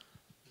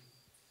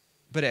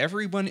 But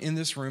everyone in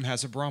this room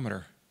has a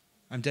barometer.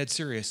 I'm dead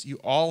serious. You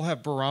all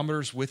have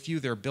barometers with you.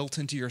 They're built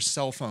into your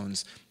cell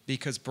phones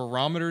because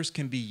barometers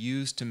can be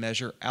used to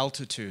measure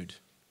altitude.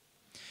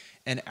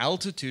 And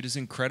altitude is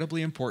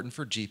incredibly important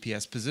for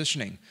GPS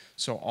positioning.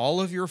 So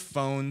all of your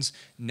phones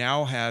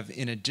now have,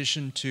 in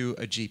addition to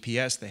a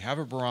GPS, they have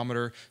a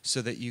barometer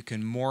so that you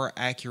can more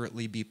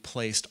accurately be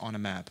placed on a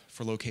map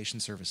for location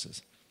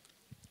services.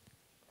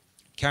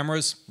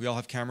 Cameras, we all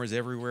have cameras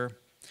everywhere.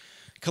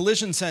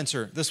 Collision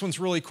sensor, this one's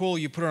really cool.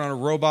 You put it on a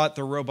robot,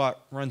 the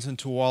robot runs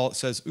into a wall, it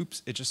says,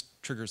 oops, it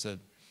just triggers a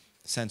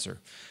sensor.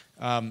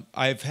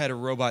 I've had a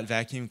robot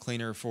vacuum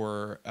cleaner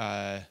for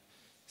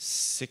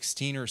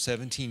 16 or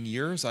 17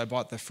 years. I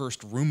bought the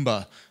first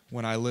Roomba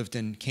when I lived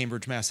in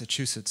Cambridge,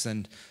 Massachusetts,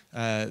 and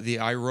the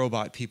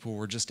iRobot people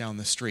were just down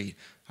the street.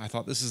 I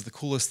thought this is the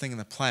coolest thing on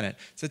the planet.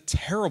 It's a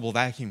terrible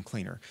vacuum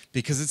cleaner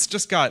because it's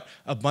just got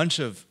a bunch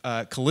of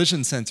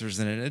collision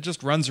sensors in it. It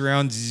just runs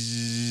around,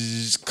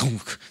 zzz,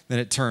 clunk, then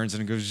it turns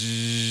and it goes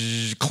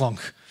zzz,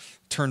 clunk,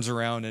 turns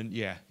around, and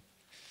yeah.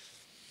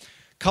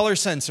 Color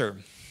sensor.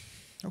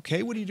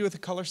 Okay, what do you do with a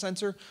color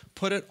sensor?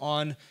 Put it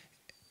on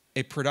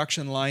a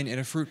production line in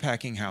a fruit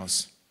packing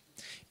house.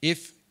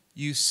 If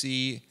you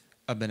see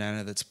a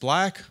banana that's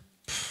black,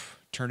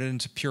 turn it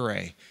into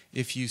puree.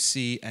 If you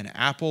see an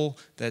apple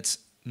that's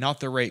not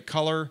the right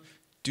color,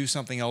 do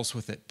something else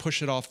with it.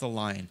 Push it off the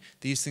line.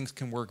 These things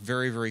can work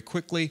very, very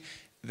quickly.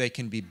 They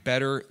can be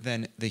better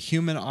than the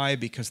human eye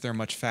because they're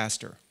much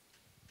faster.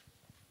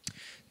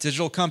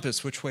 Digital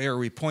compass, which way are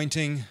we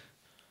pointing?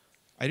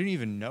 I don't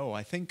even know.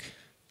 I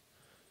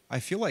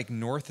feel like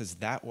north is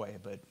that way,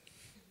 but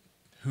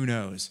who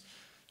knows?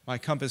 My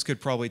compass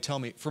could probably tell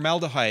me.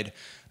 Formaldehyde,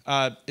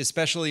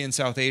 especially in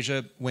South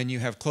Asia, when you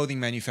have clothing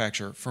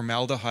manufacture,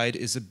 formaldehyde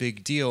is a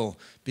big deal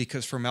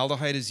because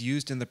formaldehyde is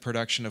used in the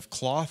production of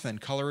cloth and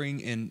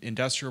coloring in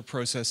industrial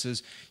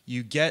processes.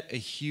 You get a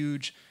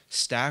huge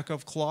stack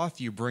of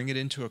cloth, you bring it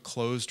into a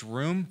closed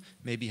room,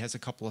 maybe has a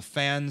couple of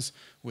fans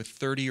with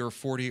 30 or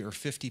 40 or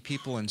 50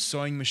 people and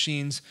sewing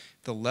machines.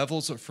 The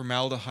levels of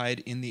formaldehyde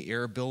in the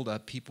air build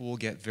up, people will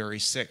get very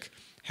sick.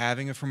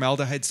 Having a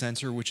formaldehyde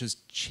sensor, which is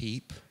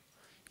cheap,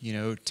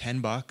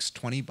 $10,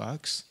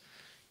 $20,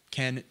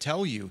 can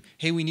tell you,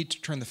 hey, we need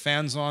to turn the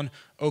fans on.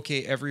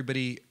 Okay,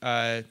 everybody,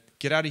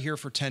 get out of here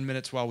for 10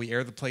 minutes while we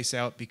air the place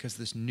out because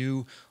this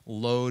new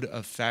load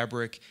of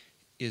fabric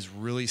is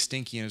really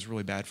stinky and is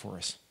really bad for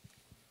us.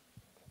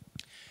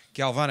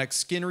 Galvanic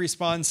skin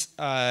response.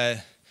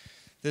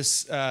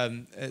 This,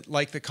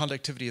 like the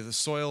conductivity of the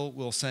soil,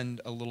 will send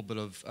a little bit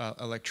of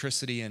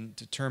electricity and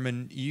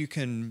determine, you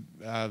can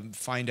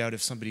find out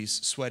if somebody's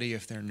sweaty,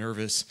 if they're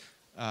nervous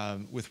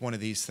with one of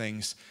these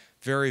things.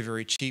 Very,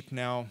 very cheap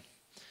now.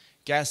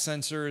 Gas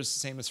sensors,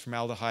 same as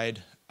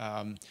formaldehyde.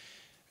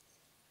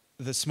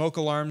 The smoke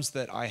alarms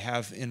that I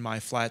have in my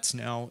flats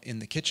now in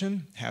the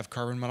kitchen have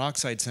carbon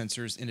monoxide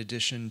sensors in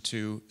addition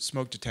to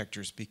smoke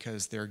detectors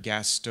because they're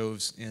gas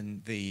stoves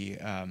in the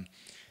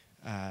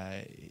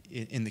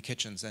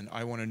kitchens, and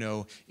I want to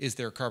know, is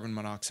there carbon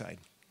monoxide?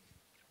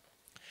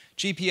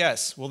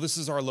 GPS, well, this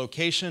is our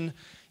location.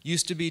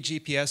 Used to be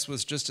GPS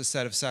was just a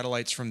set of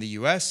satellites from the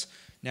US.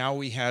 Now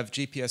we have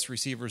GPS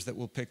receivers that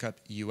will pick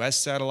up US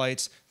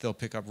satellites, they'll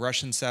pick up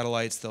Russian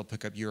satellites, they'll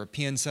pick up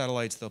European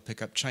satellites, they'll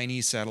pick up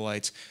Chinese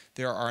satellites.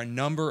 There are a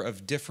number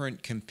of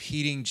different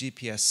competing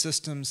GPS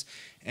systems,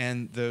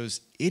 and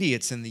those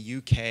idiots in the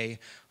UK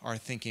are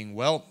thinking,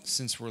 well,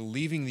 since we're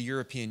leaving the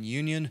European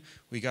Union,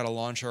 we got to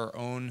launch our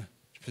own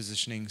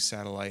positioning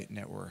satellite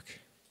network.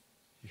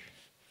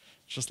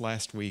 Just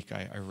last week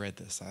I read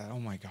this. Oh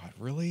my God,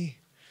 really?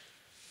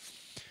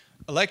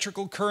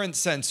 Electrical current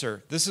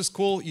sensor. This is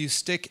cool. You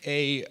stick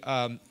a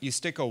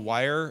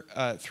wire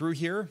through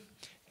here,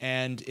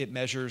 and it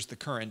measures the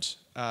current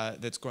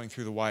that's going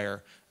through the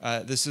wire.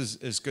 This is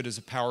as good as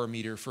a power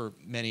meter for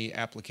many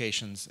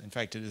applications. In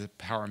fact, it is a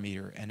power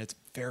meter, and it's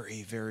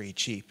very, very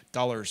cheap.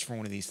 $1 for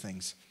one of these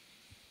things.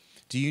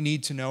 Do you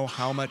need to know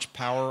how much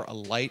power a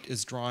light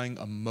is drawing,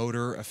 a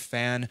motor, a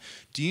fan?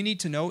 Do you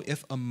need to know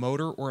if a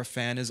motor or a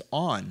fan is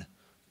on?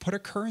 Put a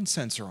current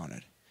sensor on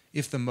it.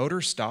 If the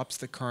motor stops,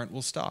 the current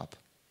will stop.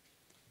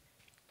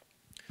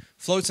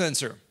 Flow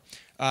sensor.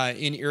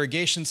 In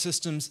irrigation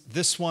systems,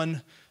 this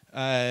one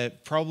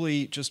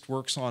probably just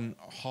works on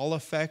Hall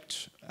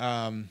effect.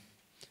 The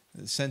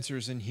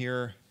sensors in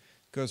here,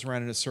 goes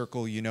around in a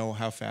circle, you know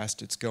how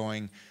fast it's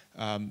going.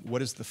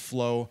 What is the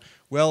flow?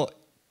 Well,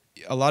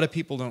 a lot of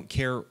people don't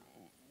care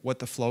what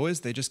the flow is,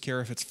 they just care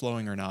if it's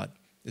flowing or not.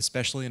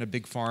 Especially in a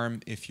big farm,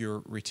 if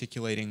you're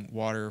reticulating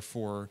water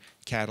for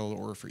cattle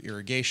or for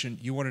irrigation,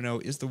 you want to know,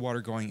 is the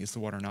water going, is the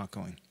water not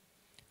going?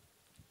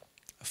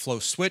 A flow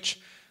switch.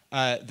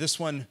 This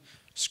one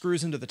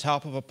screws into the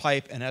top of a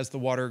pipe, and as the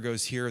water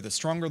goes here, the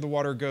stronger the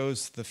water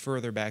goes, the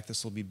further back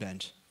this will be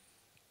bent.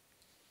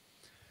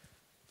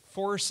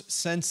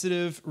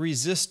 Force-sensitive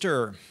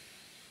resistor.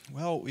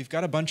 Well, we've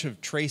got a bunch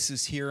of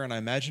traces here, and I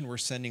imagine we're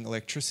sending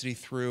electricity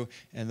through,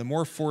 and the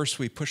more force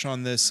we push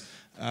on this,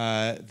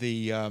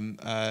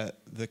 the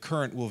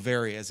current will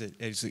vary as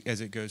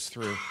it goes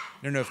through.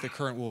 I don't know if the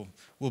current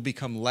will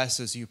become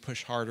less as you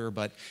push harder,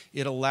 but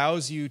it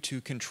allows you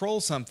to control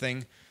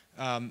something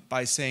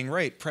by saying,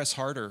 right, press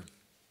harder,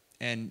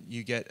 and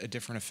you get a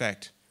different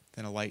effect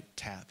than a light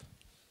tap.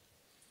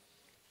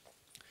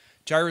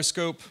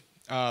 Gyroscope,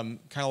 kind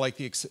of like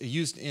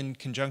used in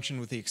conjunction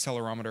with the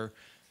accelerometer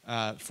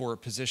for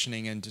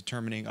positioning and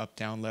determining up,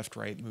 down, left,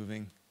 right,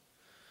 moving.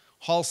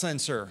 Hall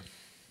sensor.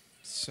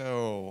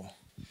 So,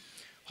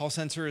 Hall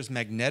sensor is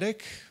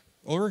magnetic.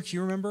 Ulrich,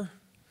 you remember?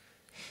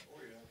 Oh,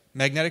 yeah.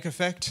 Magnetic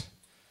effect?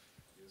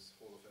 Yes,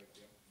 Hall effect,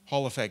 yeah.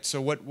 Hall effect.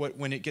 So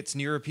when it gets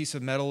near a piece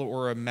of metal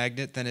or a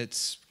magnet, then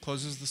it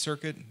closes the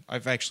circuit?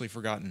 I've actually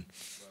forgotten.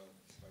 Well,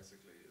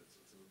 basically,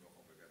 it's a bit more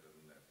complicated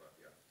than that, but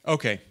yeah.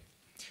 Okay.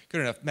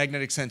 Good enough.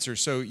 Magnetic sensor.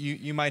 So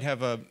you might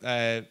have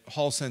a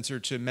Hall sensor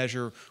to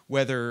measure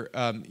whether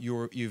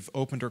you've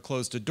opened or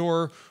closed a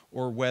door,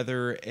 or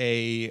whether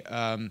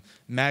a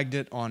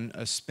magnet on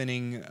a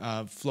spinning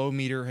flow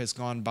meter has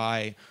gone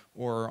by,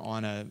 or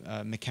on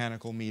a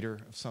mechanical meter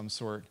of some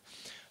sort.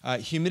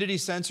 Humidity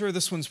sensor.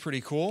 This one's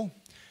pretty cool.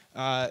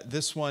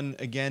 This one,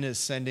 again, is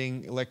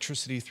sending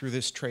electricity through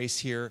this trace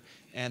here,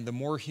 and the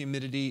more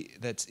humidity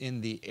that's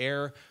in the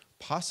air,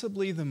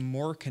 possibly the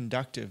more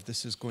conductive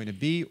this is going to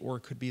be, or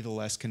it could be the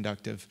less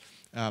conductive.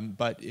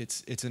 But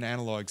it's an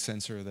analog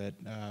sensor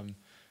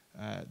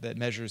that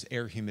measures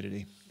air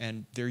humidity,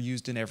 and they're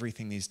used in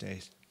everything these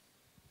days.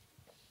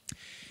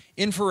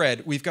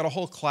 Infrared. We've got a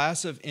whole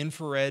class of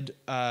infrared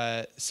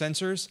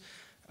sensors.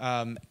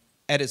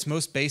 At its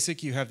most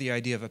basic, you have the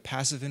idea of a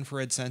passive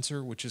infrared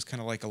sensor, which is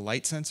kind of like a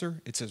light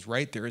sensor. It says,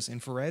 right, there is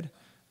infrared.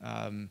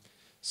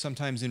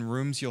 Sometimes in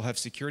rooms you'll have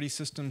security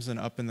systems, and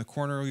up in the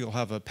corner you'll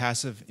have a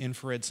passive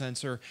infrared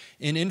sensor.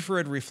 An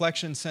infrared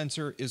reflection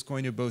sensor is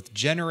going to both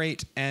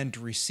generate and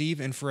receive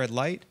infrared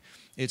light.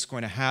 It's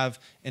going to have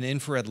an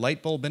infrared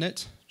light bulb in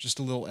it, just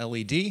a little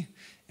LED,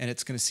 and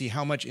it's going to see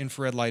how much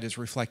infrared light is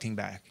reflecting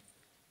back.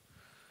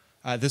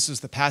 This is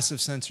the passive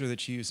sensor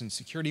that you use in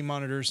security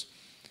monitors.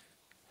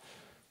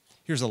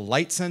 Here's a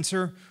light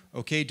sensor.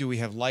 Okay, do we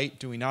have light?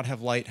 Do we not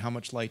have light? How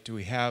much light do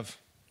we have?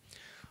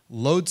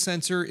 Load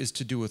sensor is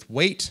to do with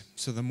weight.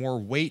 So the more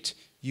weight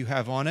you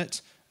have on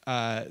it,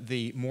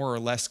 the more or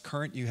less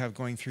current you have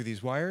going through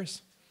these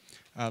wires.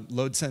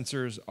 Load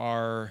sensors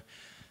are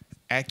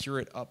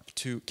accurate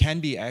can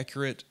be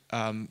accurate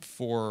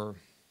for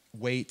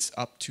weights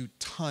up to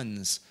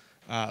tons.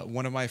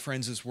 One of my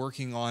friends is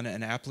working on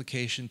an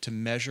application to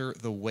measure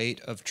the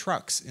weight of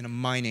trucks in a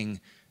mining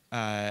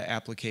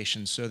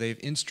application. So they've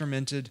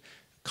instrumented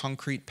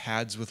concrete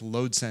pads with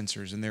load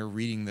sensors, and they're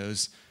reading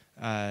those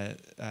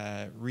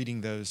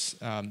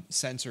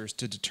sensors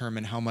to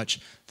determine how much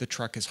the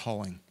truck is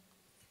hauling.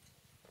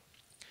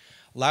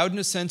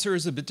 Loudness sensor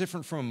is a bit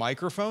different from a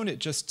microphone. It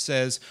just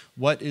says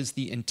what is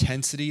the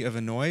intensity of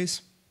a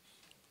noise.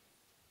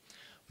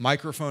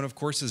 Microphone, of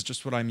course, is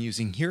just what I'm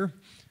using here.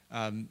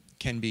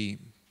 Can be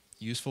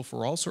useful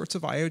for all sorts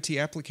of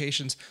IoT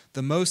applications.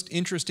 The most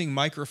interesting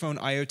microphone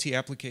IoT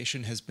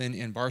application has been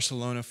in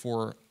Barcelona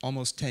for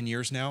almost 10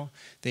 years now.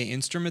 They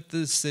instrument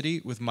the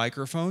city with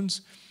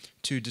microphones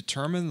to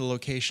determine the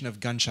location of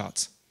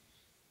gunshots.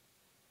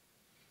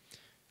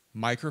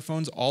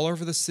 microphones all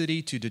over the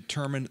city to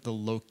determine the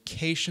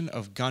location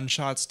of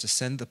gunshots to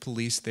send the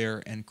police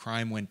there, and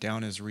crime went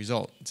down as a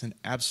result. It's an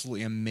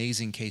absolutely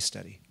amazing case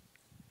study.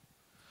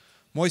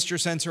 Moisture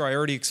sensor, I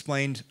already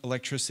explained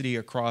electricity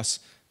across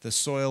the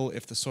soil.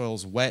 If the soil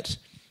is wet,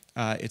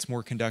 it's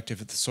more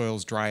conductive. If the soil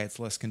is dry, it's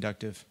less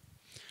conductive.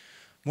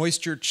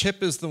 Moisture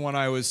chip is the one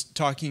I was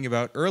talking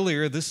about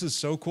earlier. This is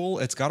so cool.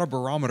 It's got a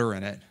barometer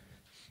in it.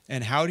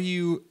 And how do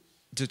you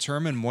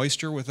determine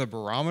moisture with a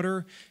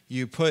barometer?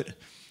 You put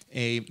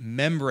a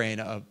membrane,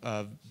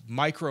 a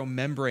micro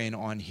membrane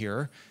on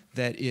here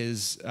that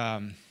is,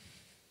 what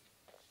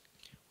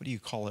do you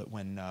call it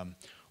when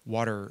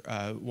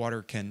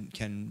water can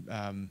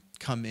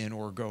come in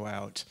or go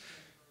out?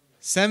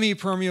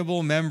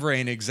 Semi-permeable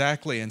membrane,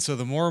 exactly. And so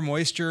the more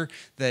moisture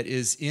that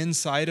is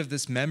inside of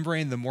this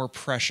membrane, the more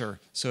pressure.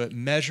 So it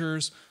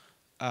measures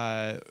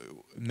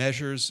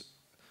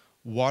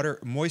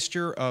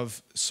moisture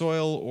of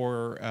soil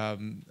or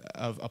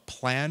of a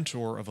plant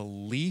or of a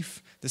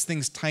leaf. This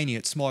thing's tiny.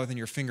 It's smaller than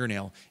your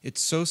fingernail. It's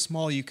so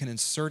small you can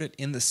insert it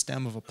in the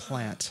stem of a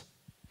plant.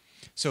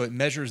 So it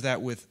measures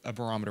that with a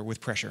barometer,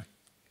 with pressure.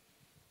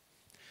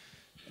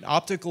 An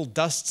optical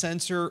dust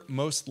sensor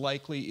most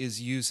likely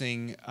is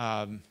using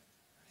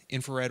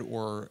infrared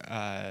or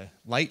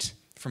light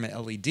from an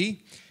LED,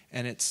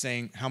 and it's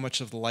saying how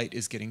much of the light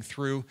is getting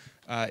through.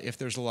 If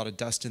there's a lot of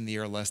dust in the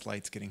air, less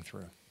light's getting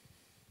through.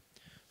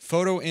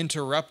 Photo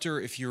interrupter,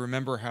 if you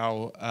remember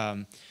how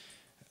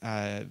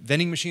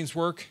vending machines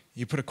work,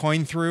 you put a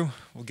coin through.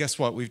 Well, guess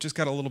what? We've just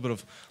got a little bit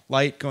of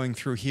light going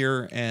through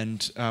here,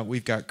 and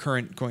we've got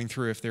current going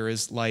through if there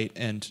is light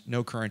and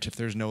no current if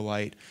there's no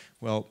light.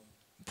 Well,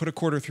 put a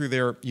quarter through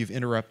there, you've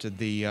interrupted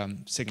the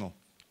signal.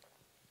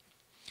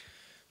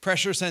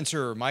 Pressure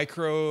sensor,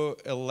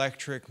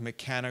 microelectric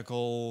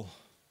mechanical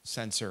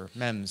sensor,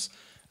 MEMS.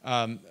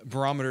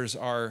 Barometers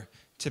are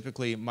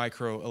typically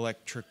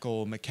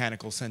microelectrical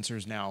mechanical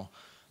sensors now.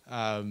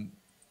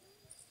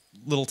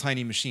 Little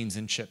tiny machines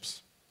in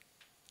chips.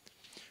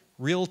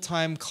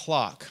 Real-time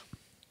clock.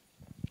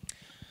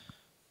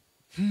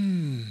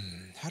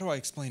 How do I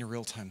explain a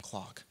real-time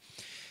clock?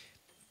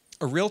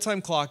 A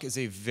real-time clock is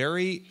a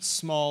very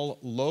small,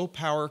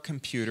 low-power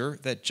computer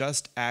that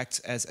just acts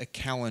as a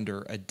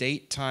calendar, a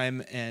date,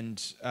 time,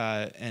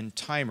 and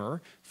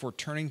timer for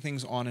turning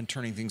things on and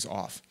turning things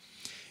off.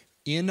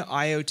 In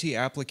IoT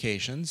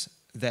applications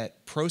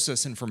that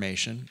process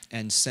information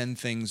and send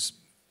things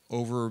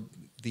over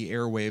the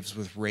airwaves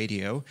with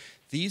radio,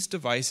 these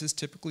devices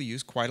typically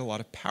use quite a lot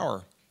of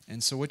power.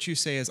 And so what you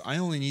say is, I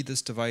only need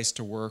this device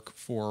to work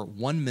for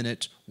 1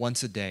 minute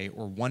once a day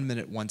or 1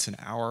 minute once an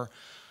hour.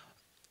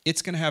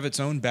 It's going to have its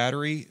own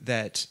battery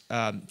that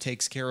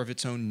takes care of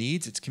its own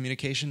needs, its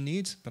communication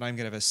needs, but I'm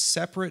going to have a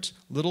separate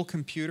little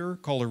computer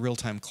called a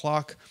real-time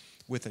clock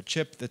with a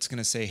chip that's going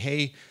to say,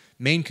 hey,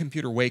 main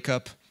computer, wake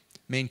up,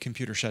 main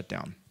computer, shut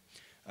down.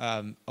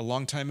 A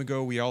long time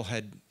ago, we all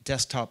had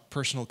desktop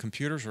personal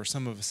computers, or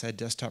some of us had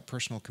desktop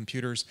personal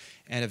computers,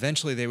 and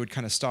eventually they would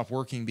kind of stop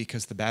working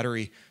because the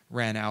battery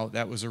ran out.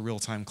 That was a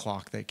real-time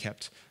clock that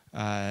kept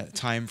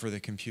time for the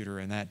computer,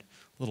 and that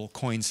little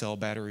coin cell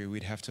battery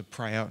we'd have to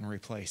pry out and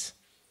replace.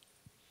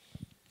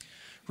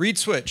 Reed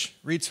switch.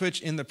 Reed switch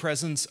in the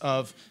presence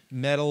of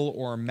metal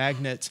or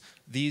magnet.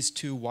 These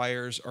two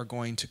wires are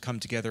going to come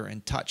together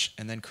and touch,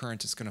 and then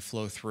current is going to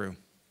flow through.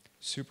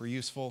 Super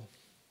useful.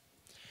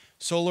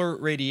 Solar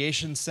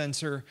radiation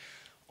sensor.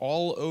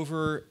 All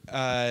over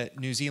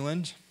New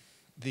Zealand,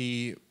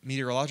 the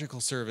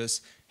Meteorological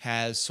Service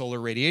has solar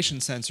radiation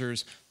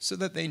sensors so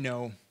that they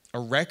know a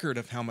record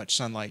of how much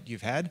sunlight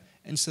you've had,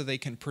 and so they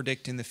can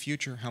predict in the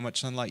future how much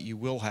sunlight you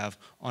will have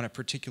on a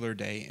particular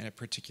day in a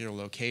particular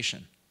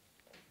location.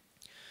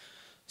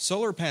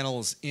 Solar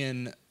panels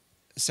in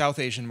South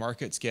Asian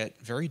markets get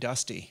very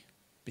dusty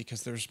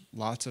because there's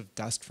lots of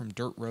dust from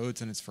dirt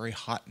roads and it's very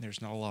hot and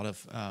there's not a lot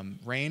of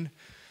rain.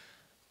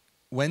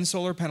 When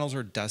solar panels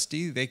are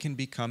dusty, they can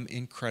become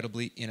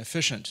incredibly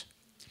inefficient.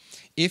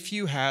 If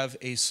you have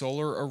a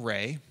solar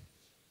array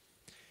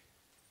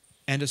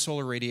and a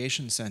solar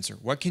radiation sensor,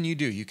 what can you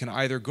do? You can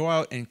either go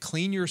out and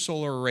clean your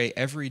solar array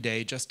every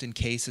day just in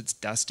case it's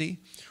dusty,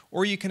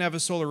 or you can have a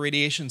solar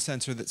radiation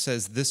sensor that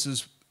says this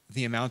is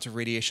the amount of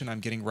radiation I'm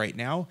getting right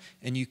now,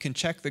 and you can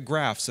check the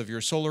graphs of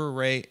your solar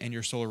array and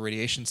your solar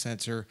radiation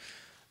sensor.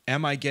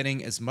 Am I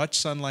getting as much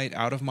sunlight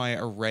out of my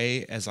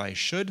array as I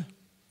should?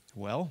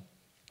 Well,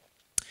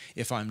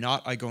 if I'm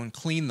not, I go and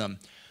clean them.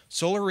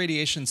 Solar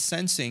radiation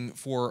sensing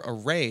for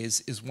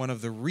arrays is one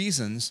of the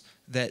reasons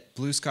that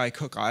Blue Sky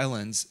Cook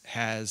Islands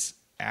has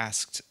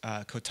asked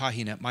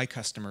Kotahinet, my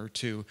customer,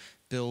 to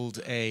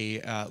build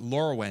a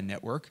LoRaWAN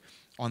network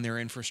on their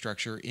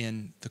infrastructure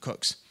in the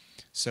Cooks.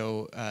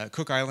 So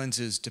Cook Islands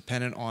is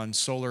dependent on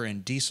solar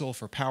and diesel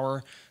for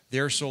power.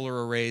 Their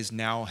solar arrays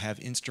now have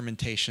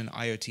instrumentation,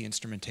 IoT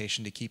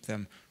instrumentation, to keep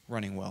them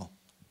running well.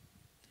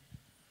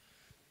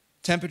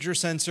 Temperature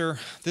sensor.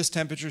 This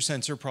temperature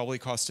sensor probably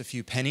costs a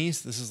few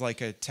pennies. This is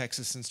like a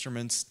Texas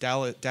Instruments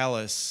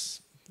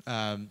Dallas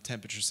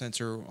temperature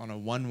sensor on a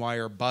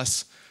one-wire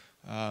bus.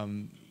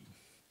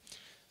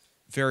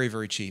 Very,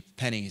 very cheap,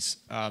 pennies.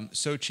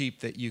 So cheap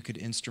that you could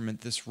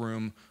instrument this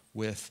room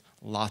with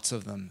lots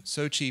of them.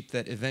 So cheap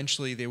that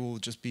eventually they will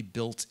just be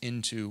built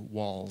into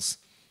walls.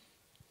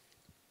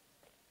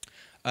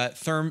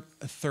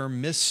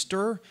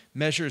 Thermistor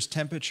measures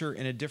temperature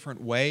in a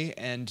different way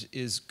and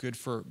is good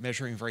for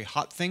measuring very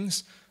hot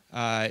things.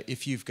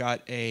 If you've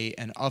got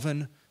an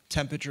oven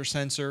temperature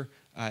sensor,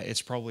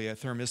 it's probably a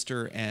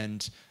thermistor,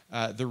 and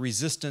the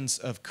resistance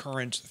of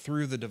current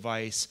through the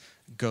device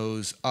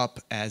goes up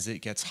as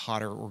it gets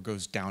hotter or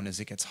goes down as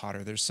it gets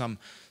hotter. There's some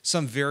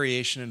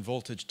variation in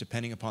voltage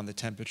depending upon the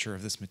temperature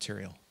of this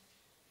material.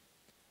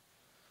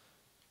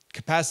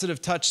 Capacitive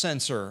touch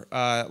sensor,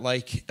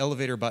 like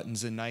elevator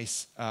buttons in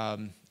nice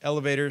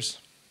elevators.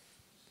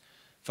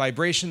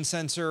 Vibration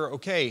sensor,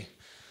 okay.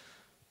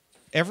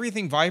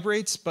 Everything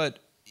vibrates, but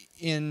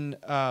in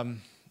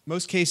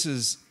most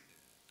cases,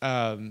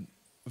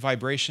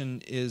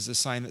 vibration is a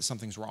sign that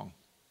something's wrong.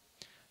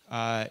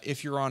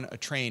 If you're on a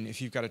train,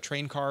 if you've got a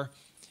train car,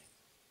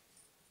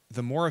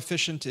 the more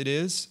efficient it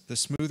is, the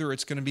smoother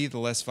it's going to be, the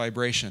less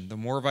vibration. The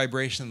more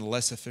vibration, the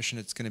less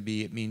efficient it's going to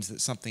be. It means that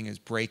something is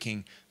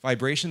breaking.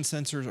 Vibration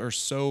sensors are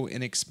so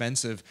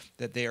inexpensive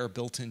that they are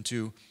built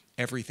into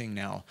everything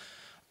now.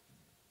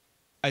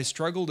 I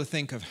struggle to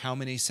think of how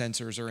many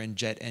sensors are in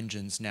jet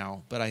engines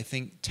now, but I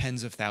think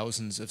tens of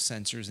thousands of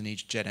sensors in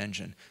each jet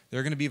engine. There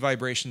are going to be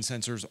vibration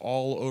sensors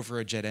all over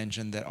a jet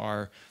engine that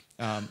are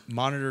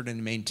monitored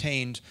and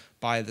maintained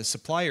by the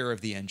supplier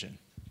of the engine.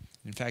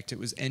 In fact, it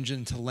was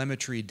engine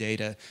telemetry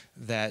data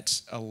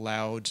that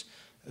allowed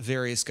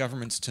various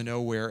governments to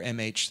know where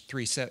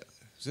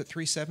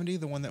MH370,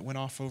 the one that went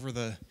off over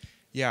the,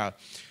 yeah.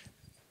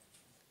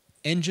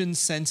 Engine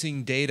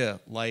sensing data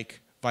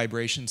like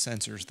vibration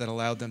sensors that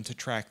allowed them to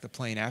track the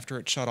plane. After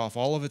it shut off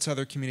all of its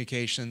other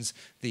communications,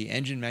 the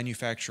engine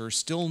manufacturer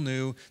still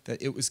knew that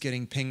it was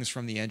getting pings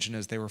from the engine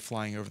as they were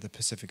flying over the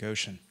Pacific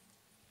Ocean.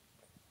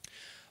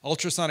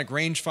 Ultrasonic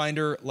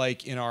rangefinder,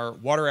 like in our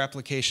water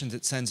applications,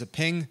 it sends a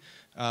ping,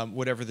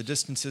 whatever the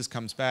distance is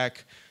comes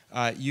back.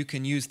 You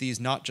can use these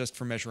not just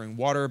for measuring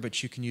water,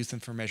 but you can use them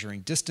for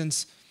measuring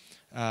distance,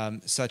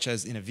 such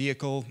as in a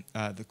vehicle.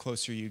 The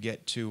closer you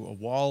get to a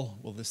wall,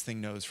 well, this thing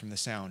knows from the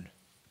sound.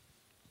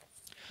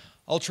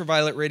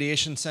 Ultraviolet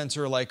radiation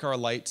sensor, like our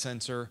light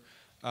sensor,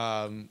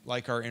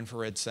 like our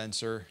infrared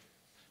sensor,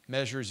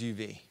 measures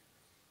UV.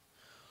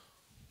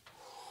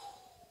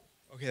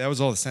 Okay, that was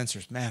all the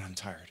sensors. Man, I'm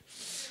tired.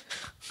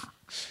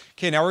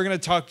 Okay, now we're going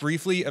to talk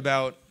briefly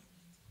about,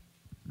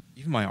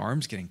 even my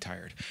arm's getting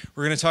tired.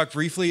 We're going to talk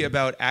briefly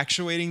about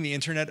actuating the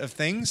Internet of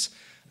Things.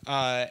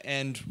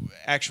 And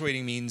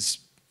actuating means,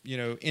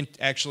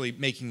 actually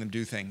making them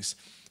do things.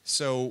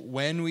 So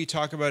when we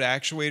talk about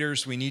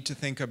actuators, we need to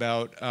think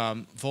about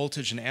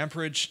voltage and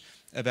amperage,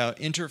 about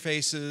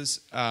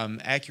interfaces,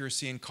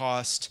 accuracy and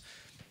cost,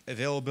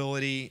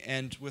 availability.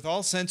 And with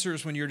all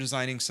sensors, when you're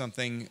designing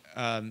something,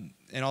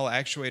 and all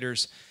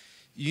actuators,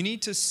 you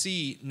need to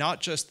see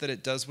not just that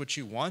it does what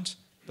you want,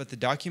 but the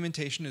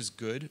documentation is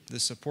good, the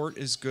support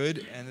is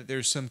good, and that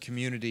there's some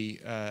community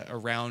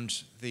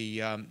around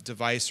the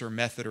device or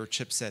method or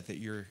chipset that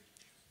you're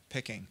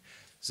picking.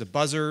 There's a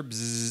buzzer,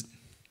 bzzz,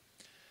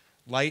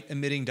 light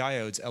emitting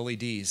diodes,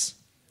 LEDs.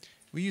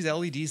 We use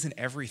LEDs in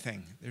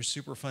everything. They're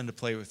super fun to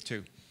play with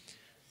too.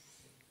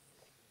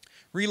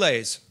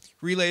 Relays.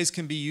 Relays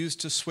can be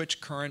used to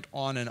switch current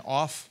on and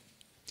off.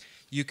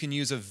 You can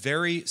use a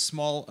very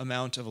small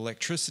amount of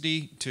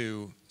electricity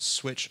to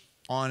switch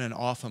on and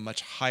off a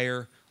much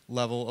higher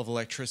level of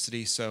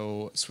electricity,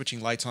 so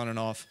switching lights on and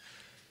off.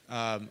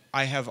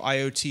 I have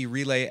IoT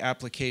relay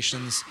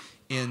applications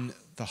in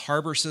the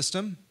harbor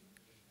system.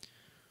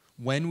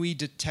 When we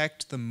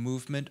detect the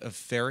movement of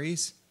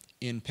ferries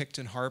in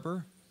Picton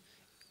Harbor,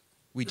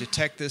 we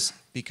detect this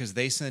because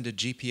they send a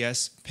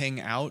GPS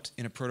ping out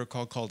in a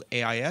protocol called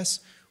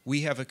AIS.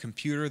 We have a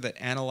computer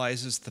that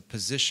analyzes the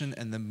position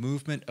and the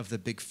movement of the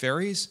big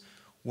ferries.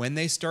 When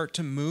they start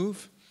to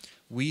move,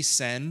 we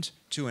send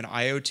to an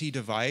IoT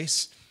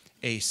device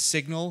a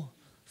signal,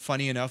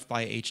 funny enough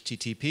by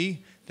HTTP,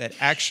 that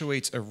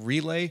actuates a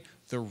relay.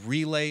 The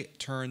relay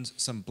turns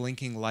some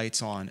blinking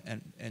lights on.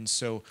 And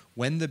so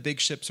when the big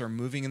ships are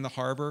moving in the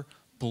harbor,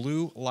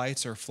 blue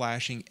lights are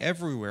flashing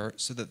everywhere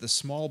so that the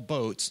small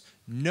boats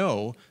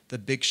know the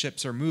big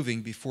ships are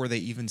moving before they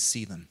even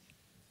see them.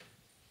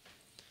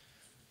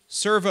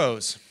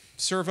 Servos.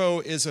 Servo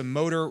is a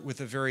motor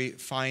with a very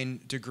fine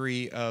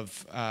degree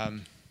of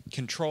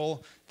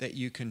control that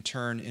you can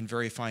turn in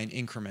very fine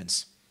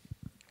increments.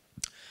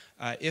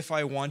 If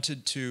I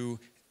wanted to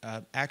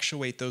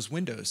actuate those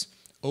windows,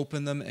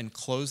 open them and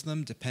close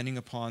them depending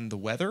upon the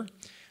weather,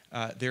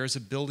 there's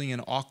a building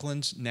in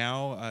Auckland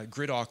now,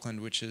 Grid Auckland,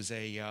 which is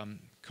a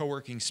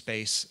co-working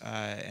space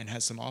and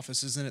has some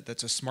offices in it.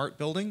 That's a smart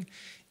building.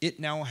 It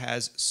now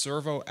has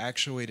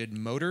servo-actuated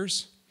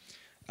motors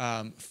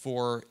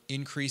for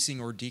increasing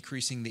or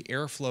decreasing the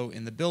airflow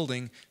in the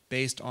building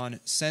based on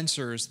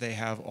sensors they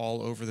have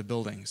all over the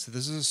building. So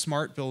this is a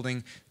smart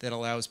building that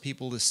allows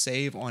people to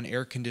save on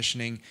air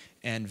conditioning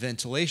and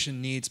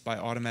ventilation needs by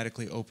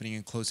automatically opening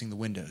and closing the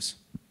windows.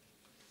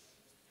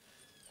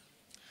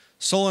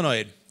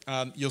 Solenoid.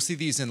 You'll see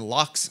these in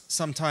locks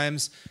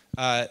sometimes.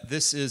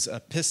 This is a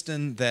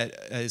piston that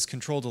is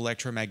controlled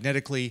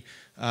electromagnetically.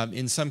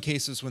 In some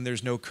cases, when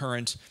there's no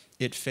current,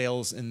 it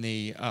fails in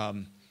the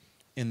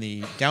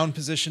down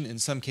position. In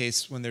some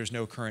cases, when there's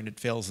no current, it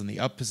fails in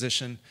the up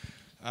position.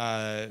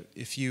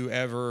 If you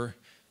ever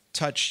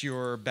touch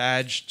your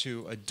badge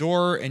to a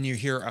door and you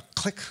hear a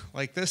click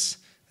like this,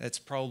 that's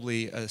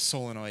probably a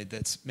solenoid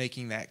that's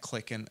making that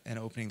click and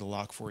opening the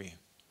lock for you.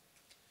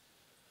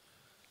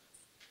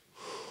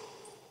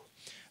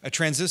 A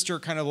transistor,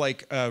 kind of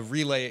like a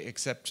relay,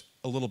 except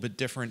a little bit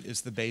different, is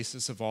the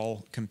basis of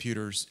all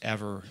computers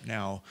ever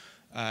now,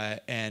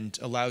 and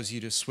allows you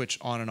to switch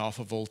on and off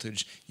a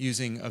voltage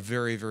using a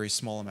very, very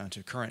small amount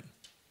of current.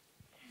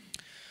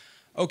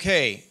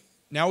 Okay,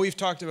 now we've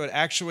talked about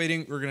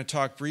actuating. We're going to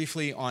talk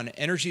briefly on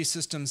energy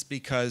systems,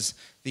 because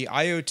the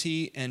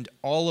IoT and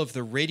all of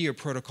the radio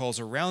protocols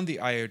around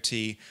the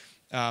IoT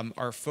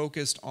are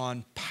focused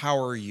on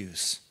power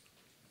use.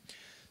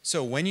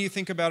 So when you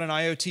think about an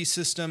IoT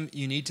system,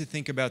 you need to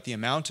think about the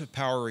amount of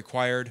power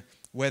required,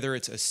 whether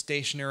it's a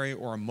stationary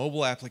or a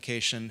mobile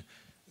application,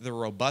 the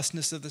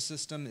robustness of the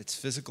system, its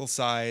physical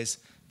size,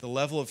 the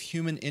level of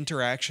human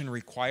interaction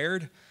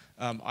required.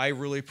 I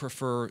really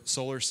prefer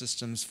solar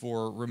systems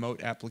for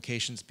remote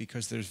applications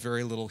because there's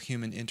very little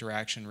human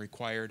interaction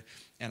required,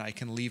 and I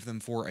can leave them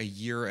for a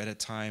year at a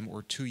time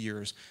or 2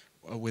 years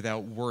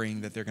without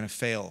worrying that they're going to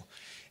fail.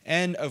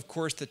 And of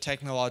course, the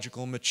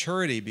technological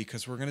maturity,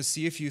 because we're going to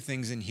see a few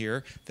things in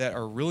here that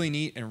are really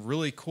neat and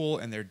really cool,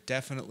 and they're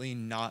definitely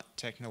not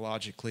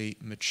technologically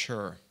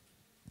mature.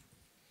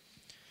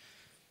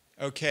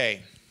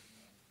 Okay.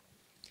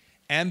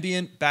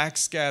 Ambient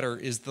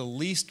backscatter is the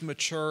least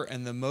mature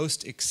and the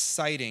most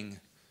exciting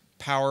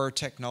power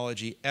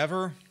technology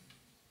ever.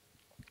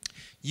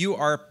 You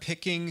are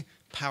picking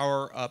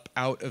power up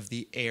out of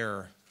the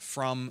air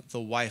from the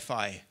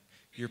Wi-Fi.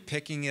 You're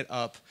picking it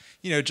up,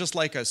 just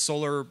like a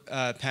solar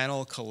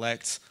panel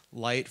collects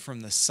light from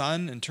the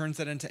sun and turns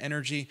that into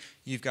energy.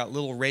 You've got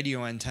little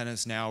radio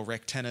antennas now,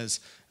 rectennas,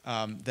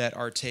 that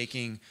are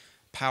taking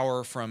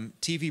power from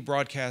TV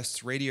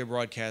broadcasts, radio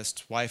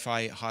broadcasts,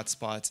 Wi-Fi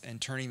hotspots,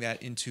 and turning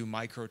that into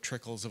micro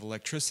trickles of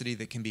electricity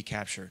that can be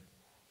captured.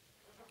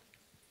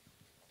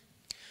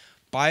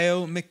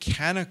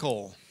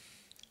 Biomechanical.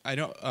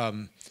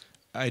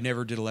 I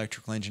never did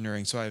electrical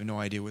engineering, so I have no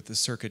idea what the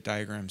circuit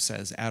diagram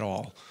says at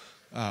all.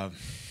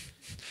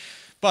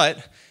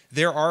 But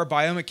there are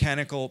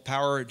biomechanical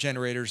power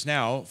generators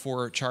now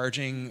for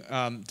charging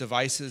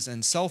devices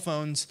and cell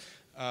phones,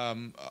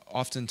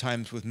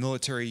 oftentimes with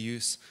military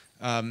use,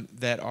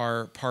 that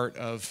are part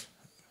of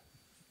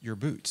your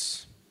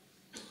boots.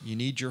 You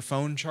need your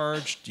phone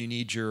charged, you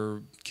need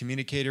your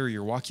communicator,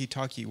 your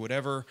walkie-talkie,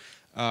 whatever.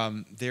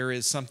 There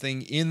is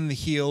something in the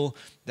heel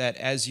that,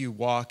 as you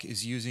walk,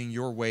 is using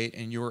your weight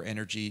and your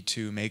energy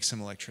to make some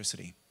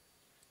electricity.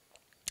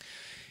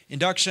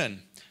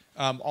 Induction.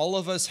 All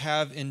of us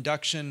have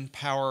induction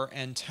power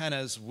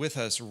antennas with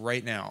us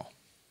right now.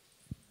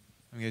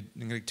 I'm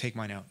going to take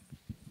mine out.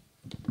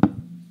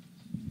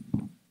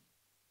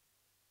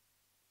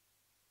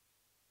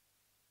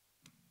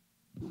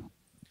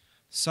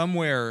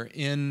 Somewhere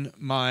in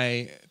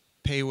my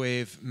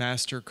PayWave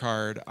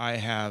MasterCard, I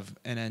have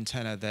an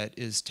antenna that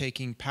is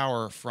taking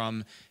power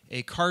from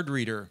a card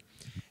reader.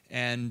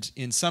 And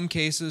in some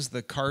cases,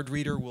 the card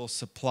reader will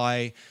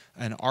supply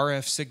an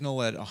RF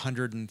signal at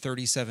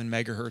 137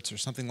 megahertz or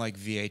something like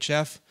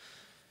VHF.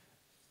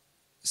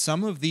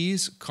 Some of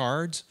these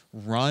cards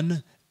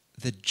run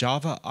the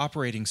Java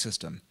operating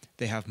system.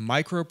 They have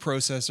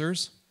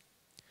microprocessors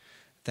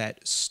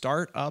that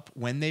start up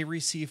when they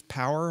receive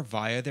power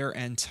via their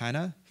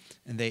antenna,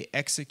 and they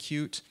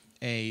execute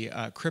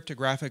a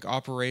cryptographic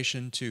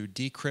operation to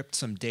decrypt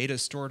some data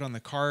stored on the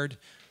card.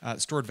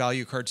 Stored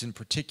value cards in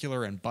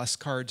particular, and bus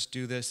cards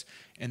do this,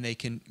 and they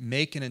can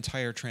make an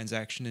entire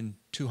transaction in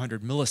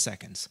 200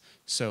 milliseconds.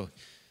 So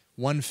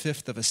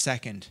 1/5 of a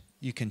second.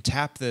 You can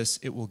tap this,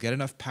 it will get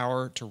enough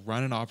power to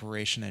run an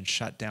operation and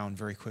shut down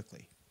very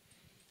quickly.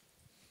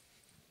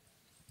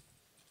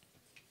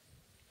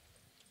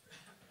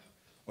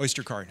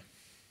 Oyster card,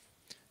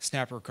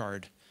 Snapper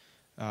card,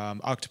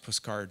 Octopus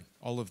card,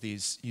 all of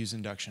these use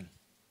induction.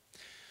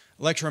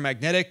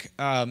 Electromagnetic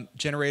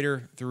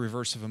generator, the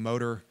reverse of a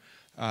motor.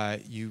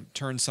 You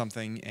turn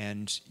something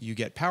and you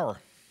get power.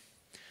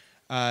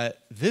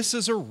 This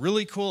is a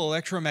really cool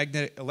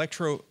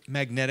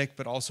electromagnetic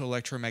but also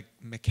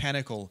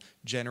electromechanical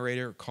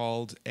generator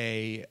called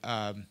a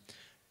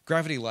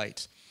gravity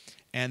light.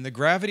 And the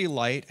gravity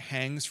light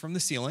hangs from the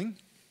ceiling,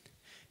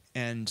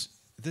 and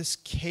this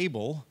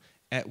cable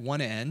at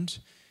one end,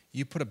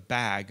 you put a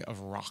bag of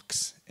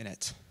rocks in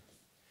it.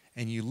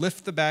 And you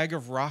lift the bag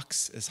of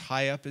rocks as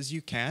high up as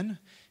you can,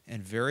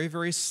 and very,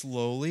 very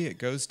slowly it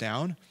goes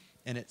down,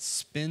 and it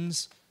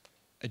spins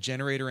a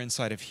generator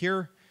inside of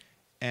here,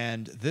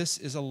 and this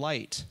is a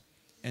light,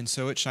 and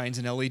so it shines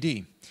an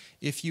LED.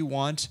 If you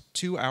want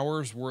 2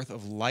 hours worth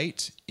of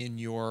light in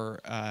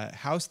your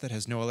house that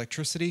has no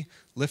electricity,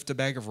 lift a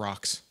bag of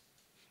rocks,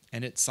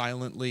 and it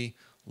silently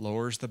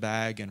lowers the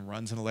bag and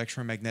runs an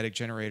electromagnetic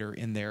generator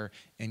in there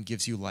and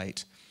gives you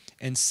light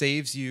and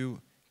saves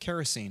you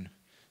kerosene,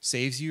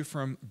 saves you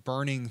from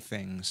burning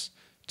things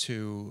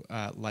to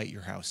light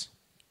your house.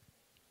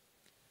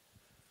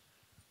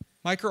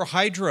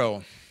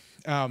 Microhydro.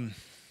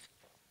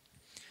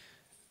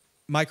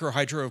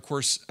 Microhydro, of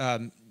course,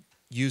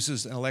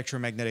 uses an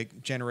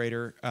electromagnetic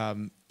generator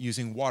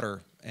using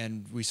water.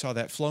 And we saw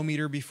that flow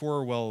meter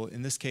before. Well,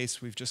 in this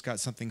case, we've just got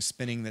something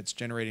spinning that's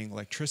generating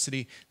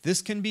electricity.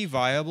 This can be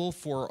viable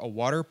for a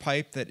water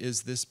pipe that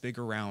is this big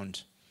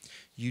around.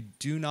 You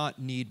do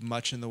not need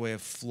much in the way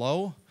of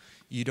flow.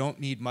 You don't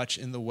need much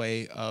in the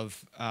way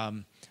of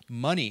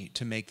money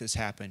to make this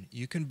happen.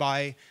 You can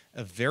buy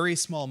a very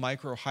small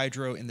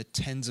microhydro in the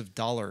tens of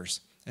dollars,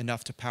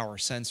 enough to power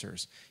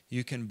sensors.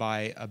 You can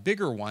buy a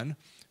bigger one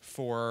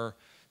for,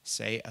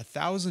 say,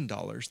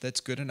 $1,000 that's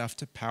good enough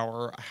to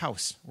power a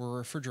house or a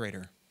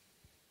refrigerator.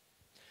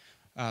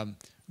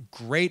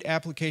 Great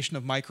application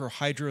of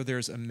microhydro.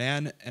 There's a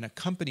man and a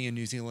company in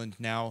New Zealand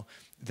now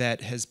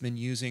that has been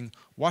using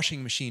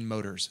washing machine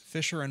motors,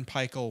 Fisher &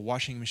 Paykel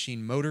washing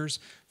machine motors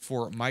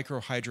for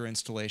microhydro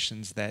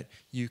installations that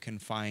you can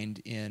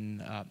find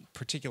in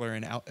particular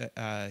in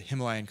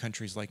Himalayan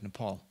countries like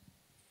Nepal.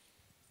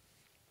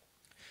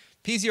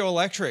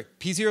 Piezoelectric.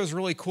 Piezo is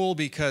really cool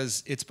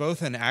because it's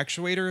both an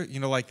actuator, you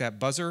know, like that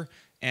buzzer,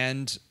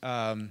 and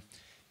an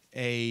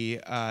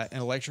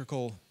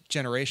electrical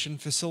generation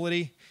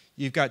facility.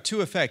 You've got two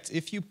effects.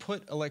 If you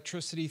put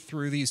electricity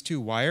through these two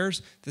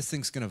wires, this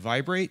thing's going to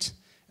vibrate.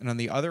 And on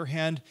the other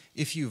hand,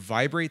 if you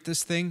vibrate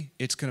this thing,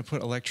 it's going to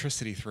put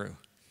electricity through.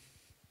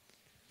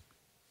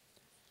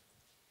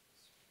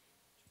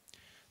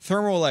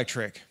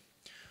 Thermoelectric.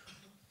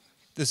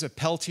 This is a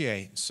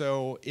Peltier.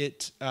 So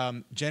it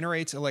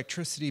generates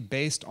electricity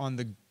based on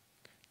the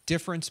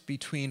difference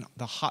between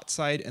the hot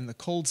side and the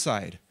cold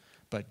side.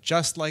 But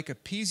just like a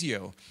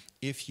piezo,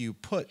 if you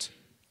put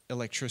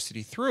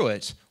electricity through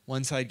it,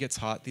 one side gets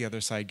hot, the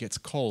other side gets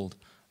cold.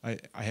 I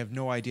have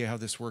no idea how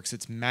this works.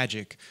 It's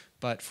magic.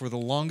 But for the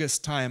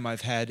longest time,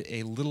 I've had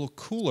a little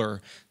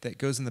cooler that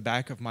goes in the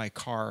back of my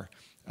car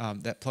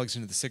that plugs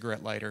into the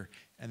cigarette lighter.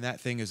 And that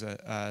thing is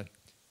a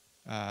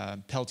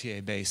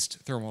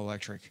Peltier-based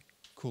thermoelectric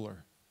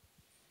cooler.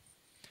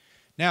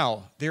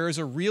 Now, there is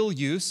a real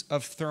use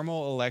of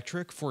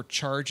thermoelectric for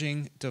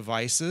charging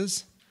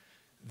devices.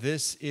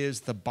 This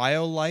is the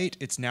BioLite.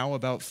 It's now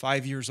about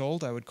 5 years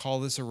old. I would call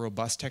this a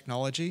robust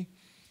technology.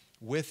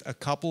 With a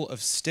couple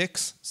of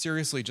sticks,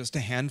 seriously, just a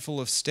handful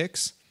of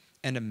sticks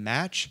and a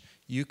match,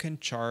 you can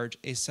charge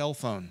a cell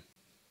phone.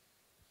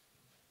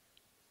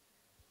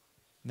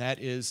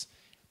 That is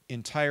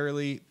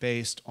entirely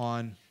based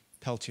on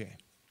Peltier.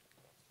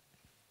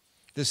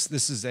 This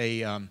is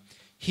a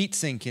heat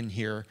sink in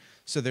here.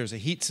 So there's a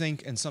heat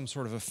sink and some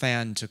sort of a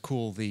fan to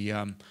cool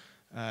the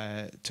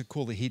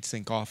heat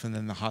sink off, and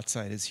then the hot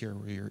side is here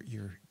where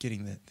you're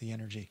getting the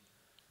energy.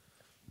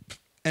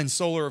 And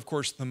solar, of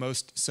course, the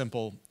most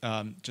simple,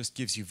 just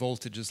gives you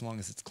voltage as long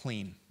as it's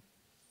clean.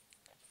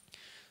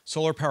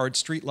 Solar-powered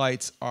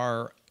streetlights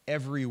are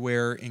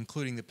everywhere,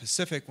 including the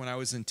Pacific. When I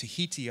was in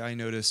Tahiti, I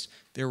noticed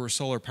there were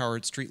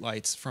solar-powered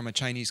streetlights from a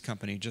Chinese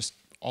company just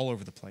all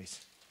over the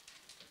place.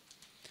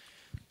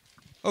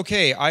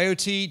 Okay,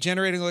 IoT,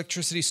 generating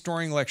electricity,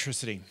 storing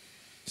electricity.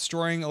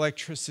 Storing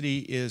electricity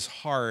is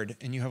hard,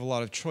 and you have a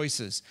lot of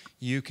choices.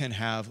 You can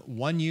have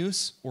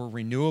one-use or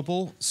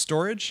renewable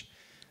storage.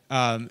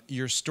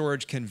 Your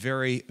storage can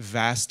vary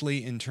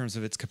vastly in terms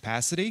of its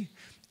capacity.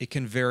 It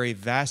can vary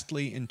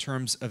vastly in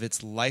terms of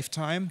its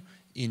lifetime,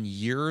 in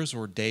years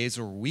or days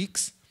or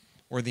weeks,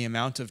 or the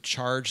amount of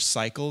charge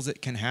cycles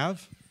it can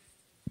have.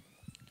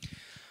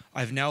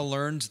 I've now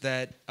learned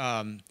that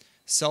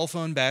cell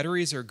phone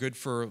batteries are good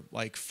for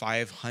like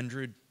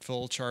 500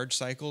 full charge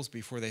cycles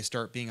before they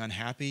start being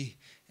unhappy.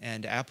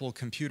 And Apple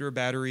computer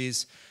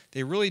batteries,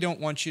 they really don't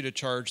want you to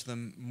charge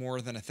them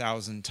more than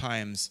 1,000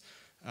 times.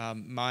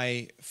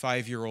 My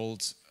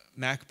 5-year-old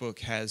MacBook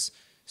has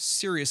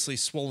seriously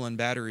swollen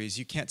batteries.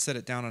 You can't set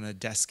it down on a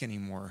desk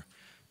anymore.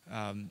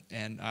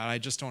 And I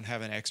just don't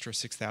have an extra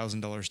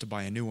 $6,000 to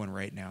buy a new one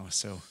right now.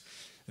 So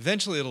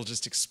eventually it'll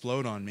just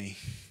explode on me.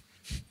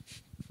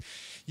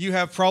 You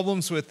have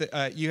problems with,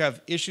 you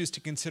have issues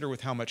to consider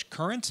with how much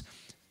current.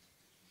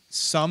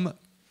 Some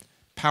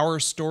power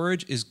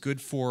storage is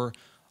good for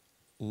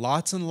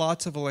lots and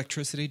lots of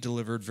electricity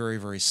delivered very,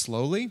 very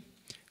slowly.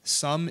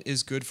 Some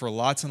is good for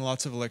lots and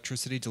lots of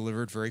electricity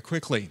delivered very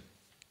quickly.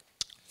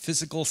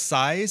 Physical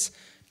size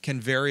can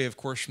vary, of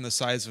course, from the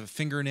size of a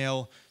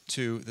fingernail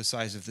to the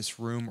size of this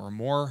room or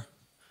more.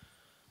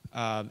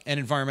 And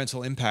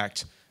environmental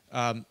impact.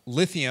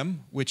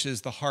 Lithium, which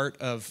is the heart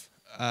of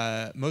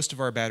most of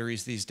our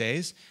batteries these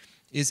days,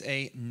 is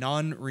a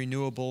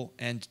non-renewable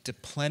and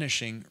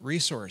deplenishing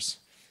resource.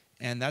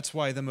 And that's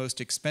why the most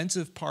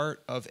expensive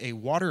part of a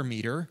water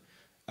meter,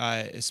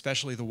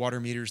 especially the water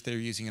meters they're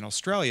using in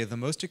Australia, the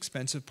most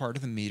expensive part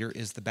of the meter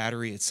is the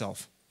battery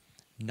itself,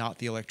 not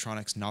the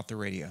electronics, not the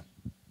radio.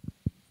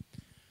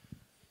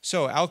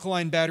 So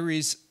alkaline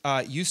batteries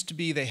used to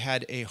be, they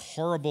had a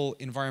horrible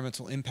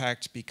environmental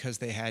impact because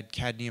they had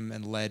cadmium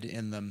and lead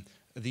in them.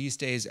 These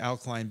days,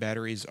 alkaline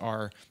batteries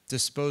are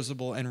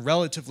disposable and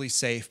relatively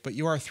safe, but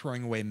you are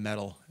throwing away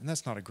metal, and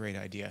that's not a great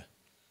idea.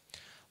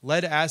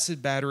 Lead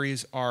acid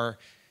batteries are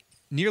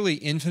nearly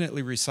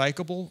infinitely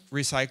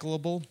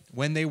recyclable.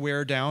 When they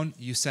wear down,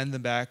 you send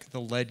them back, the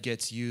lead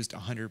gets used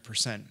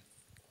 100%.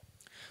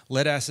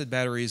 Lead acid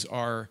batteries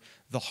are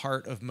the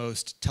heart of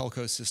most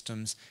telco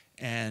systems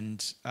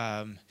and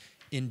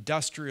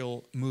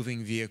industrial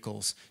moving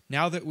vehicles.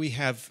 Now that we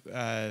have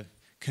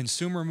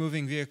consumer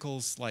moving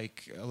vehicles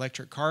like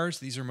electric cars,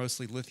 these are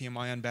mostly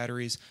lithium-ion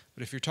batteries,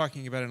 but if you're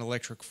talking about an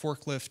electric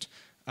forklift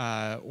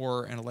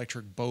or an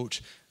electric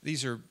boat,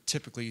 these are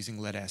typically using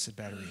lead acid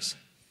batteries.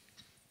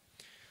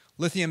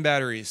 Lithium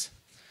batteries.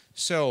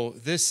 So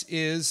this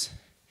is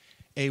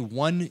a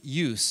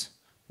one-use,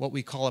 what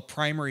we call a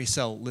primary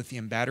cell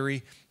lithium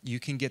battery. You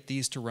can get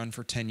these to run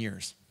for 10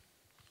 years.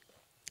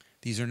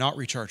 These are not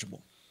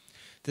rechargeable.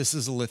 This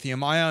is a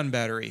lithium-ion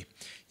battery.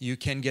 You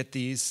can get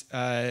these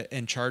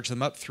and charge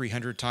them up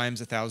 300 times,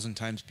 1,000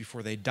 times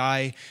before they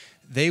die.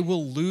 They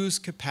will lose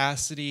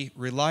capacity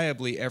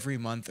reliably every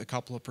month, a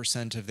couple of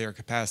 % of their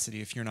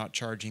capacity if you're not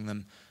charging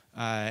them.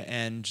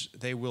 And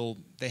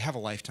they have a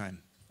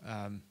lifetime,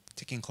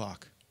 ticking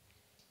clock.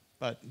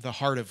 But the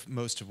heart of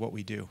most of what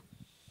we do.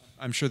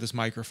 I'm sure this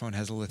microphone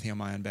has a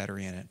lithium-ion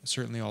battery in it.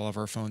 Certainly all of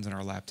our phones and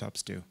our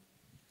laptops do.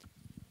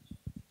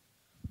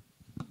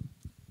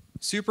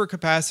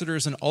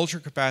 Supercapacitors and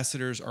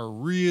ultracapacitors are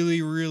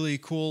really, really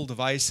cool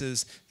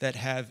devices that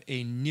have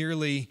a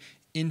nearly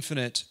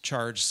infinite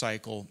charge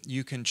cycle.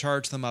 You can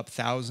charge them up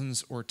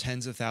thousands or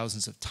tens of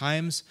thousands of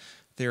times.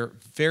 They're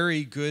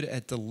very good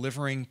at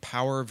delivering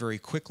power very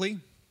quickly.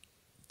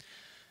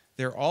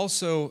 They're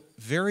also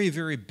very,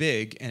 very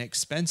big and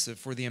expensive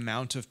for the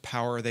amount of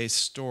power they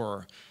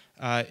store.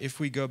 If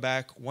we go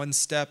back one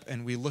step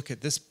and we look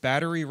at this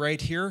battery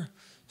right here,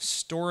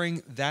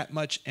 storing that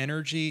much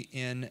energy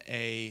in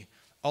a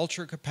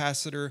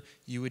ultracapacitor,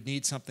 you would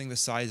need something the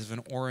size of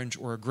an orange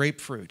or a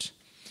grapefruit.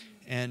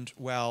 And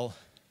while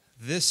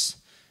this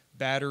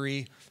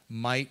battery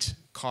might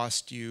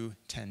cost you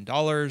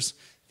 $10,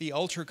 the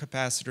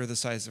ultracapacitor the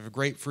size of a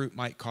grapefruit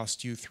might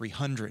cost you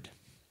 $300.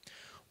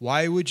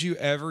 Why would you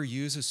ever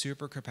use a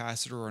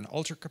supercapacitor or an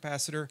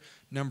ultracapacitor?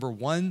 Number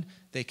one,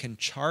 they can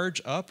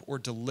charge up or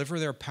deliver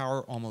their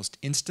power almost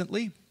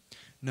instantly.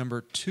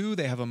 Number two,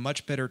 they have a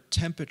much better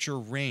temperature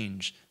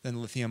range than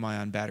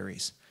lithium-ion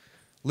batteries.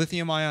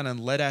 Lithium-ion and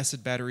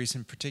lead-acid batteries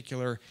in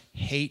particular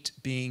hate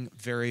being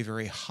very,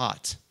 very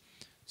hot.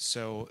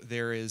 So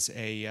there is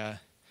a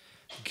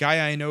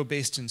guy I know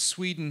based in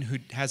Sweden who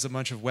has a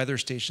bunch of weather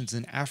stations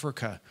in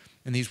Africa.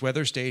 And these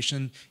weather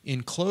station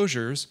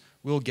enclosures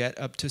will get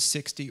up to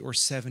 60 or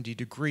 70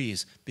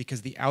 degrees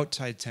because the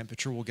outside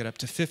temperature will get up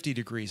to 50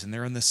 degrees and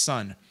they're in the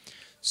sun.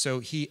 So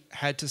he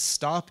had to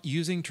stop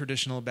using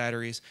traditional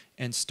batteries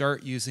and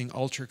start using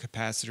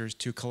ultracapacitors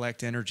to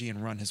collect energy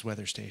and run his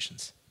weather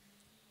stations.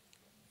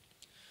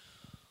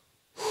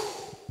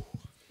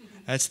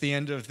 That's the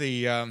end of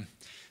the...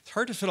 it's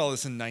hard to fit all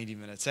this in 90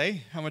 minutes, eh?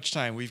 How much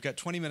time? We've got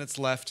 20 minutes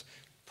left.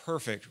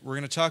 Perfect. We're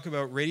going to talk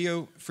about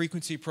radio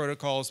frequency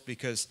protocols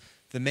because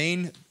the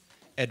main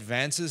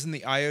advances in the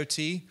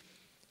IoT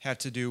have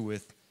to do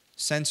with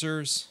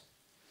sensors,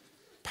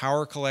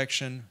 power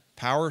collection,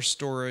 power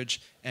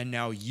storage, and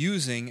now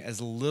using as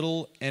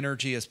little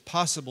energy as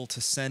possible to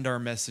send our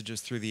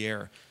messages through the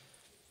air.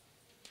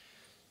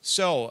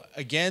 So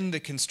again, the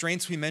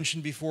constraints we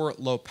mentioned before: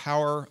 low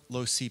power,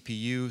 low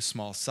CPU,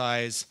 small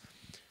size.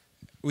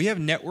 We have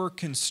network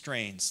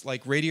constraints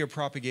like radio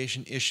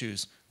propagation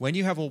issues. When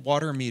you have a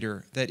water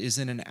meter that is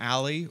in an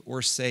alley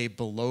or, say,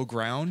 below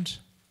ground,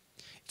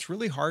 it's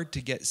really hard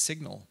to get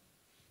signal.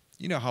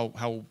 You know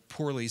how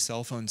poorly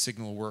cell phone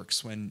signal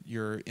works when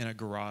you're in a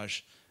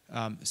garage.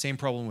 Same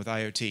problem with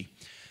IoT.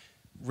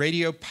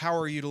 Radio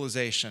power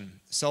utilization.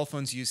 Cell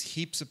phones use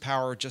heaps of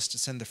power just to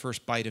send the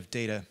first byte of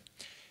data.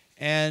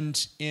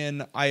 And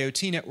in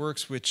IoT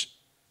networks, which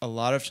a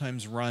lot of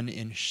times run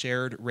in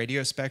shared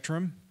radio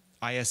spectrum,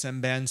 ISM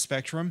band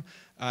spectrum,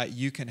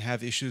 you can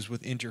have issues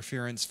with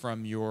interference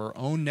from your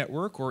own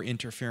network or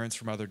interference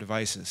from other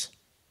devices.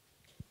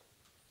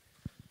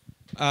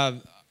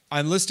 I'm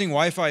listing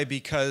Wi-Fi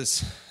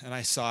because, and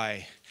I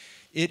sigh,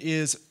 it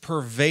is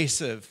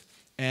pervasive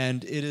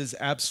and it is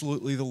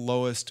absolutely the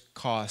lowest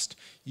cost.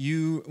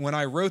 When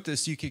I wrote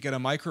this, you could get a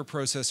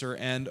microprocessor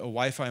and a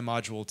Wi-Fi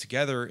module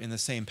together in the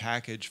same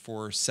package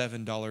for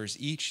 $7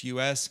 each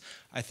US.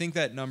 I think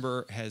that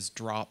number has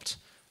dropped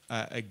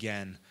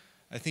again.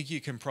 I think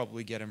you can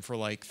probably get them for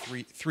like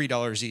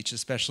 $3 each,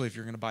 especially if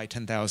you're going to buy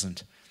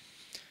 10,000.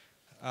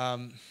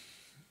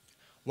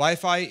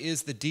 Wi-Fi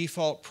is the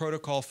default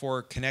protocol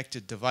for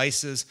connected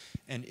devices,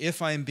 and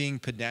if I'm being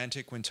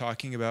pedantic when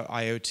talking about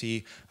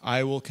IoT,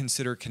 I will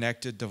consider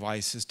connected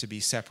devices to be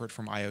separate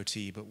from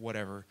IoT, but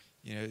whatever.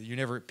 You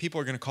know,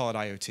 people are going to call it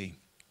IoT.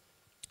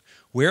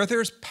 Where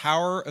there's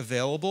power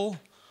available,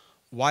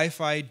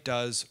 Wi-Fi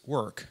does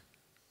work.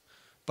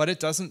 but it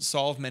doesn't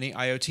solve many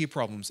IoT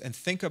problems. And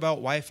think about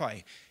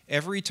Wi-Fi.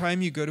 Every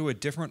time you go to a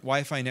different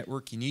Wi-Fi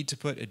network, you need to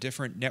put a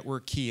different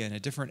network key and a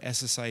different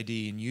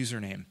SSID and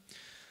username.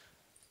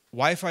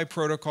 Wi-Fi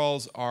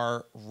protocols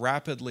are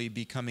rapidly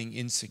becoming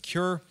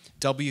insecure.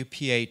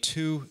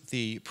 WPA2,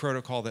 the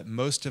protocol that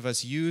most of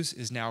us use,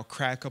 is now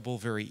crackable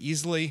very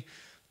easily.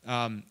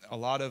 A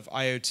lot of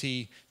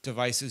IoT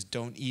devices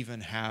don't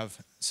even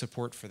have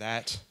support for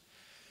that.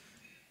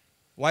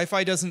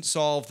 Wi-Fi doesn't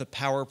solve the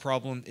power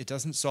problem. It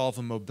doesn't solve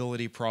a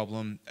mobility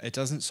problem. It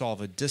doesn't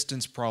solve a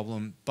distance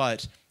problem.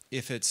 But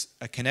if it's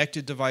a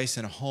connected device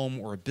in a home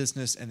or a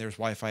business and there's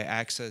Wi-Fi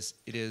access,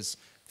 it is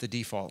the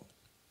default.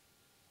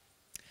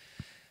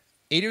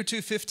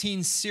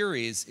 802.15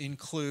 series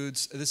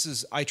includes, this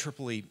is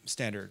IEEE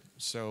standard,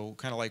 so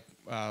kind of like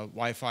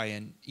Wi-Fi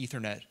and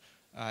Ethernet.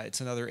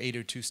 It's another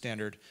 802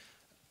 standard.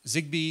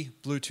 Zigbee,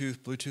 Bluetooth,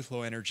 Bluetooth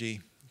Low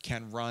Energy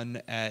can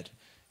run at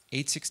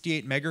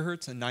 868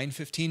 megahertz and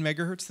 915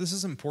 megahertz. This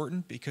is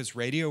important because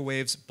radio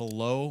waves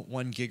below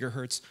 1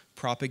 gigahertz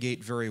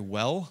propagate very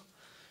well.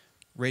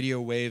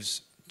 Radio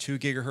waves 2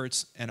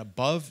 gigahertz and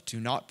above do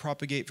not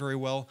propagate very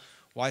well.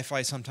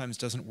 Wi-Fi sometimes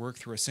doesn't work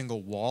through a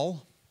single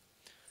wall.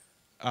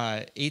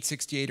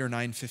 868 or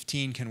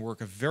 915 can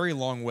work a very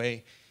long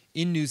way.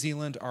 In New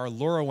Zealand, our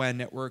LoRaWAN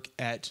network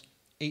at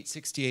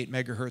 868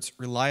 megahertz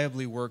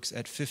reliably works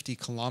at 50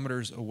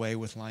 kilometers away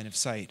with line of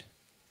sight.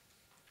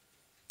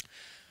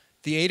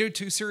 The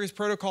 802 series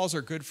protocols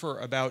are good for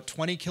about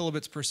 20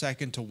 kilobits per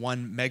second to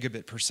 1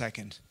 megabit per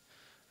second.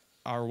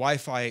 Our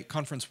Wi-Fi,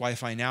 conference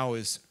Wi-Fi now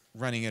is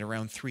running at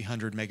around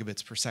 300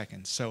 megabits per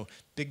second. So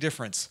big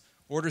difference,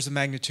 orders of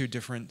magnitude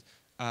different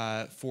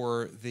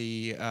for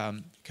the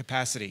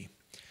capacity.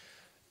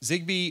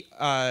 Zigbee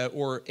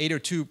or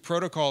 802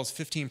 protocols,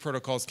 15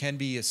 protocols, can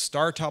be a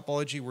star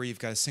topology where you've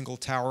got a single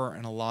tower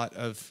and a lot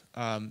of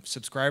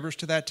subscribers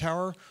to that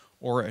tower,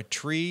 or a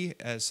tree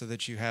so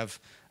that you have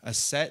a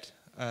set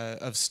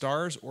of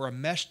stars, or a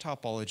mesh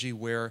topology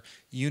where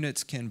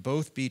units can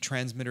both be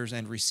transmitters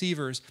and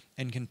receivers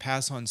and can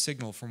pass on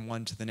signal from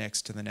one to the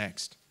next to the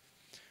next.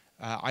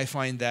 I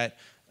find that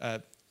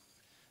a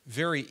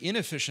very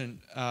inefficient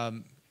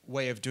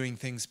way of doing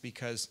things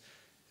because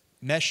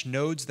mesh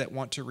nodes that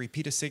want to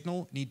repeat a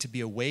signal need to be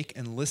awake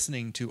and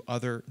listening to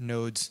other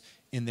nodes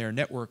in their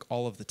network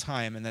all of the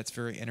time, and that's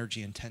very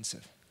energy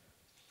intensive.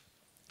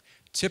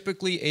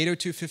 Typically,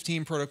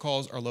 802.15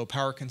 protocols are low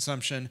power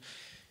consumption.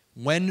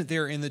 When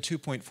they're in the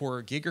 2.4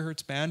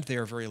 gigahertz band, they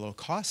are very low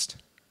cost.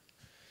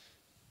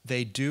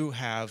 They do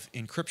have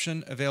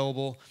encryption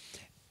available.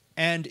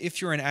 And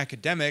if you're an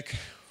academic,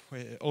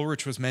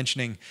 Ulrich was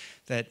mentioning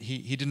that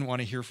he didn't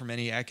want to hear from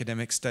any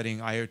academics studying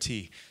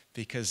IoT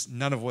because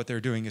none of what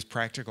they're doing is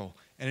practical.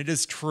 And it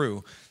is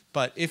true.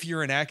 But if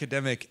you're an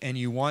academic and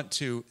you want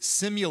to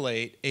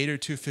simulate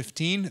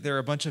 802.15, there are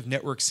a bunch of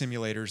network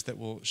simulators that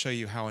will show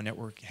you how a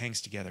network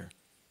hangs together.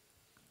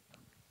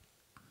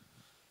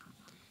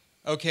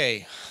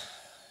 Okay,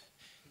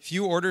 if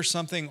you order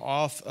something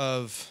off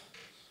of,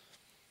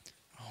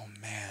 oh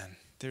man,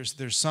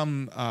 there's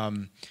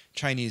some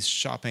Chinese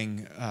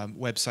shopping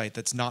website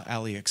that's not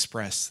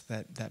AliExpress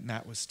that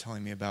Matt was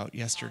telling me about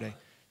yesterday.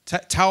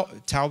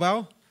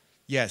 Taobao?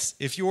 Yes,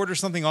 if you order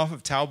something off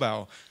of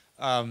Taobao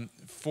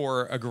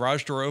for a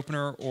garage door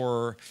opener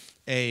or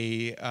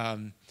a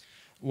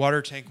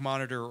water tank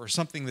monitor or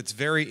something that's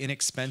very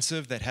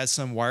inexpensive that has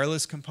some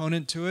wireless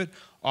component to it,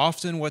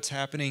 often what's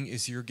happening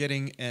is you're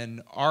getting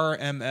an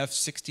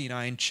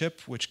RMF69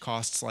 chip, which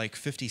costs like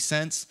 50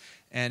 cents,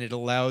 and it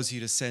allows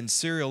you to send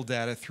serial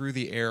data through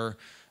the air,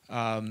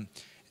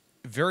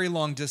 very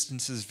long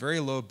distances, very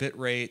low bit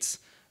rates,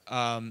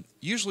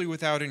 usually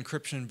without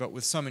encryption, but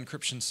with some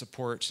encryption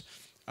support.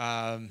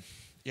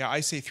 Yeah,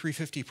 I say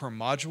 350 per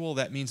module.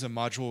 That means a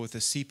module with a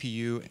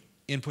CPU,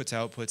 inputs,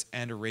 outputs,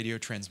 and a radio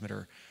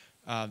transmitter.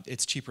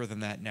 It's cheaper than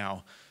that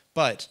now,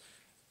 but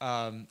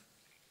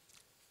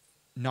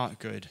not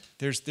good.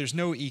 There's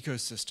no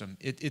ecosystem.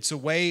 It's a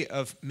way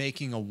of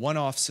making a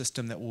one-off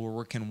system that will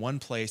work in one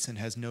place and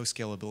has no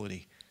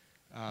scalability.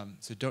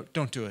 So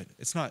don't do it.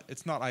 It's not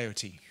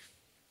IoT.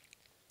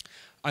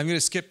 I'm going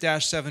to skip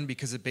 -7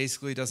 because it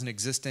basically doesn't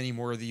exist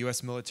anymore. The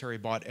U.S. military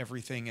bought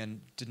everything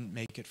and didn't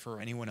make it for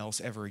anyone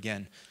else ever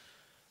again.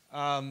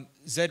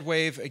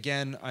 Z-Wave,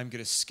 again, I'm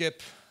going to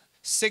skip.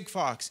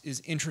 Sigfox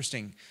is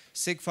interesting.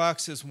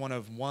 Sigfox is one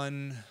of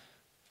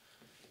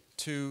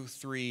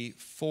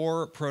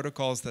 4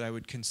 protocols that I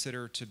would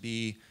consider to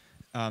be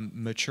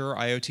mature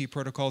IoT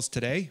protocols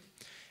today.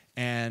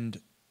 And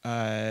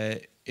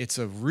it's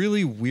a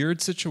really weird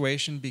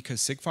situation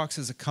because Sigfox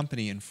is a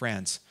company in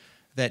France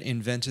that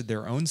invented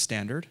their own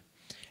standard,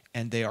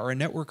 and they are a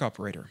network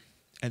operator.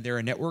 And they're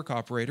a network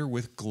operator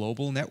with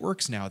global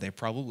networks now. They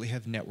probably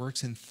have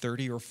networks in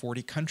 30 or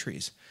 40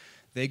 countries.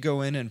 They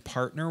go in and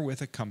partner with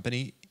a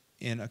company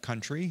in a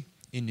country.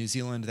 In New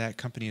Zealand, that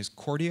company is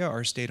Kordia,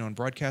 our state-owned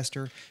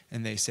broadcaster,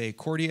 and they say,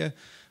 Kordia,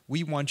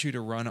 we want you to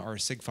run our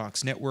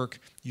Sigfox network.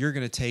 You're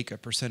going to take a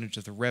percentage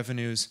of the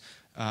revenues.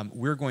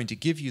 We're going to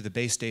give you the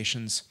base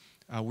stations.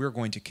 We're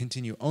going to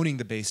continue owning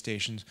the base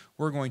stations.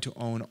 We're going to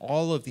own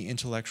all of the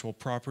intellectual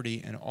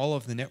property and all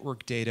of the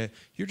network data.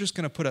 You're just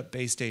going to put up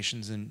base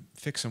stations and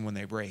fix them when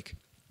they break.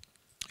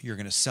 You're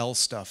going to sell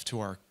stuff to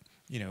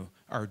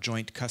our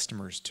joint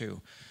customers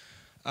too.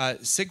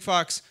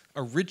 Sigfox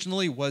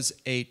originally was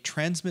a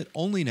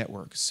transmit-only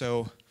network.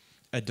 So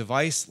a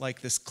device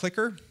like this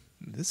clicker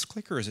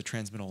is a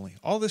transmit-only.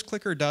 All this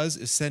clicker does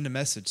is send a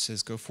message,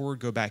 says go forward,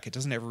 go back. It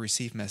doesn't ever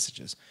receive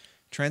messages.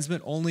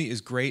 Transmit-only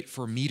is great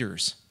for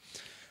meters.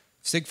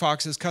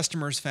 Sigfox's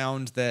customers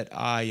found that,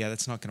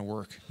 that's not going to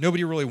work.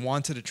 Nobody really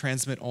wanted a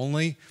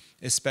transmit-only,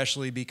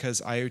 especially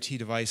because IoT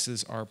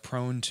devices are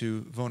prone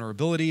to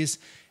vulnerabilities.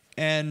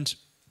 And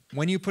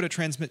when you put a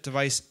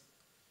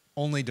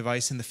transmit-only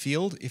device in the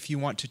field, if you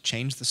want to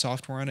change the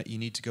software on it, you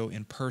need to go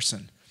in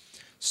person.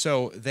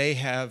 So they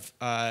have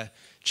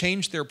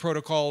changed their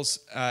protocols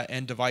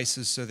and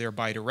devices so they're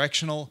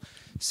bidirectional.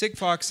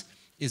 Sigfox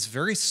is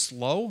very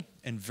slow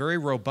and very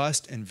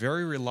robust and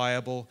very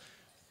reliable.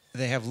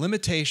 They have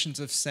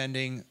limitations of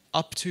sending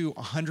up to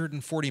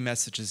 140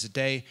 messages a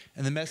day,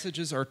 and the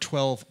messages are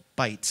 12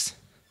 bytes.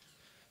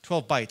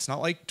 12 bytes, not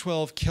like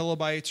 12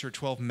 kilobytes or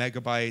 12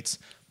 megabytes,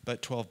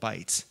 but 12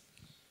 bytes.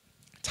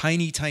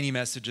 Tiny, tiny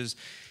messages.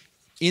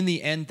 In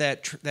the end,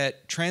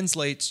 that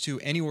translates to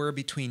anywhere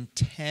between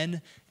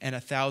 10 and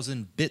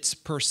 1,000 bits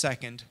per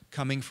second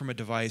coming from a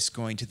device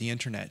going to the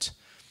internet.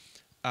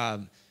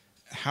 This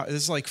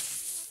is like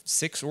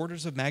 6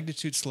 orders of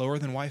magnitude slower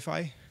than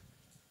Wi-Fi.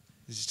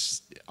 It's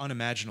just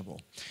unimaginable.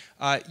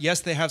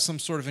 Yes, they have some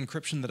sort of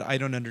encryption that I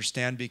don't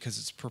understand because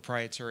it's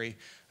proprietary.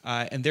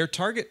 And their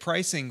target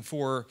pricing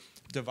for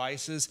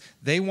devices,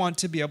 they want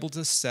to be able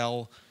to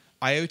sell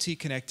IoT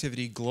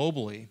connectivity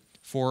globally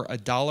for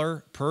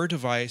 $1 per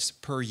device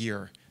per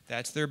year.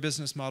 That's their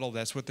business model.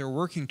 That's what they're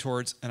working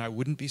towards. And I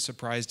wouldn't be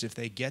surprised if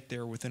they get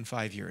there within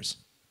 5 years.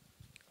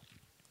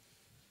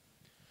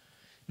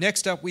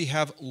 Next up, we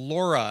have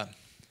LoRa.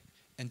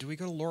 And do we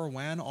go to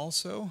LoRaWAN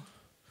also?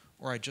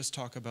 Or I just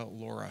talk about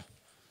LoRa?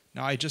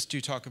 No, I just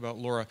do talk about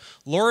LoRa.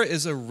 LoRa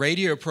is a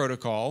radio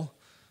protocol,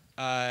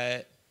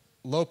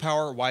 low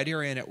power, wide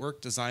area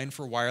network designed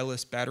for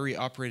wireless battery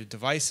operated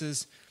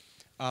devices.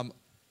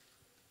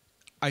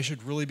 I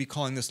should really be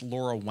calling this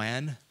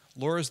LoRaWAN.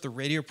 LoRa is the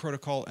radio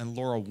protocol and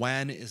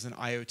LoRaWAN is an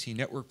IoT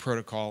network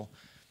protocol.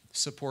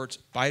 Supports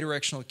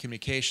bidirectional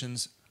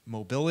communications,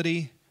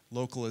 mobility,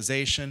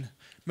 localization.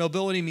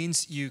 Mobility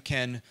means you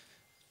can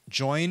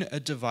join a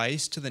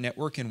device to the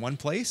network in one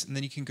place, and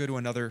then you can go to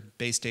another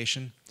base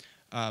station.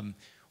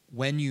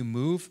 When you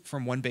move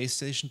from one base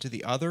station to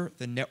the other,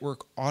 the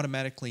network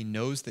automatically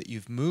knows that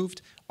you've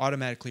moved,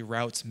 automatically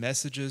routes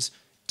messages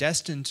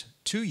destined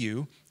to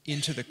you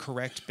into the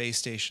correct base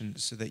station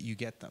so that you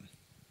get them.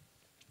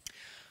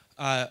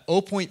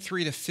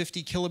 0.3 to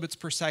 50 kilobits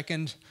per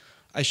second.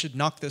 I should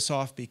knock this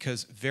off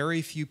because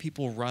very few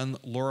people run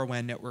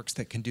LoRaWAN networks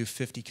that can do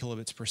 50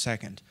 kilobits per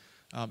second.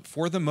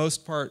 For the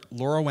most part,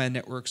 LoRaWAN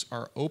networks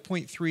are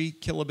 0.3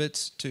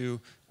 kilobits to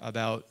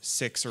about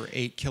 6 or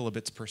 8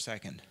 kilobits per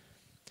second.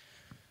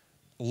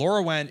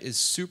 LoRaWAN is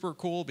super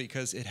cool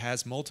because it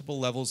has multiple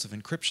levels of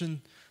encryption.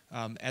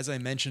 As I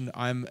mentioned,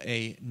 I'm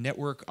a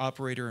network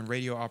operator and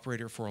radio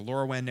operator for a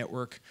LoRaWAN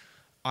network.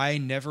 I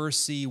never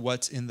see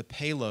what's in the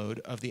payload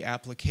of the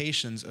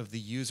applications of the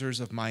users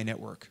of my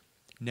network.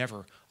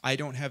 Never. I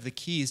don't have the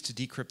keys to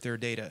decrypt their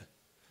data.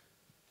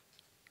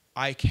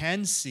 I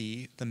can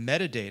see the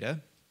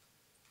metadata,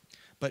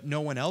 but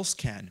no one else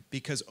can,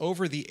 because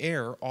over the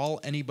air, all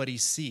anybody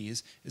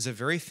sees is a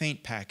very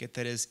faint packet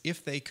that is,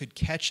 if they could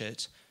catch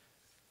it,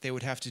 they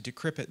would have to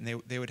decrypt it,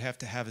 and they would have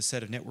to have a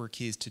set of network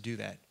keys to do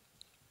that.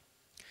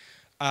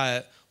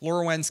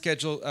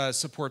 LoRaWAN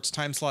supports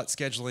time slot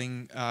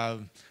scheduling.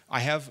 I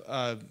have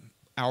an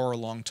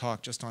hour-long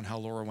talk just on how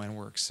LoRaWAN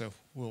works, so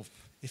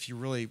if you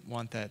really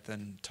want that,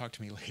 then talk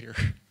to me later.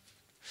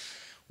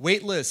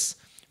 Waitless.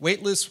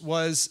 Waitless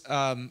was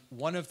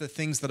one of the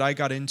things that I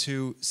got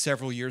into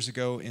several years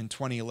ago in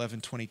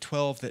 2011,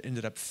 2012 that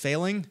ended up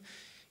failing.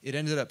 It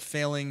ended up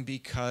failing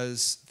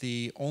because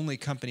the only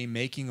company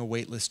making a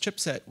waitless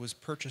chipset was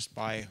purchased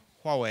by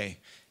Huawei.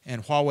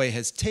 And Huawei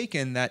has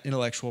taken that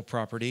intellectual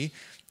property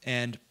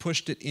and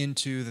pushed it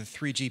into the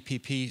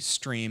 3GPP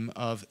stream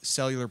of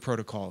cellular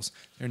protocols.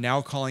 They're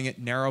now calling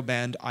it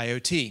narrowband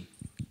IoT.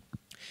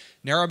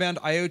 Narrowband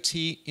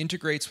IoT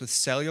integrates with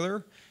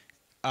cellular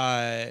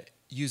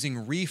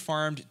using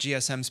refarmed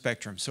GSM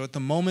spectrum. So at the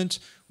moment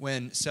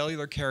when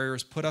cellular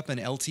carriers put up an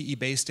LTE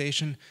base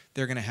station,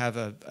 they're going to have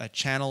a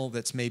channel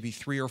that's maybe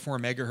 3 or 4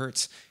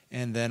 megahertz,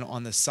 and then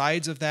on the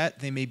sides of that,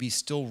 they may be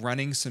still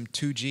running some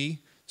 2G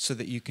so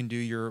that you can do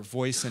your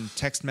voice and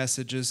text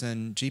messages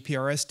and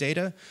GPRS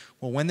data.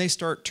 Well, when they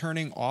start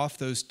turning off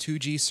those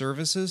 2G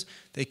services,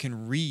 they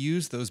can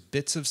reuse those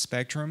bits of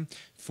spectrum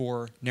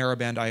for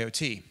narrowband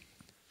IoT.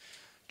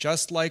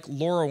 Just like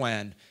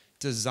LoRaWAN,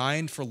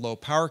 designed for low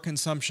power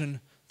consumption,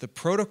 the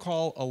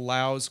protocol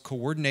allows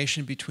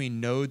coordination between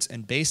nodes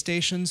and base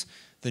stations.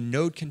 The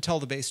node can tell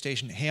the base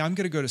station, hey, I'm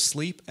going to go to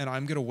sleep and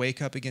I'm going to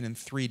wake up again in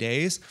 3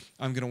 days.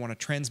 I'm going to want to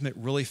transmit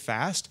really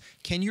fast.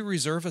 Can you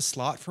reserve a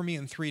slot for me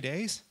in 3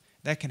 days?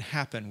 That can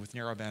happen with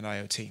narrowband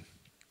IoT.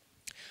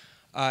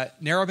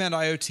 Narrowband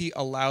IoT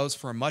allows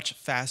for much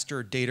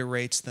faster data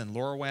rates than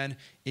LoRaWAN.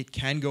 It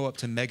can go up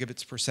to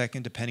megabits per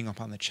second depending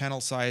upon the channel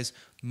size.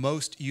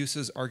 Most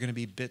uses are going to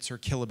be bits or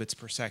kilobits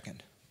per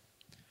second.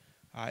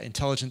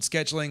 Intelligent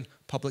scheduling,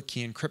 public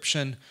key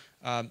encryption,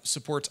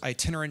 supports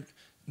itinerant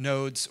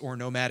nodes or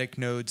nomadic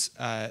nodes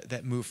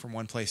that move from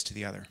one place to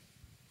the other.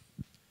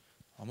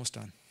 Almost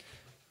done.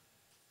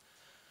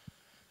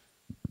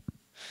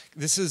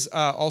 This is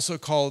also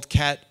called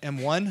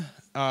Cat-M1,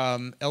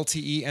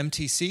 LTE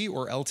MTC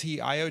or LTE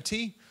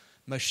IoT,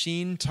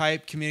 machine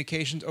type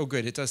communications. Oh,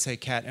 good, it does say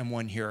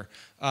Cat-M1 here.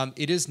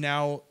 It is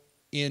now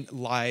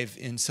live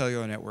in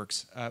cellular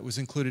networks. It was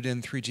included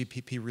in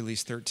 3GPP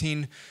release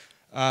 13.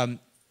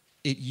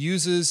 It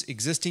uses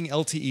existing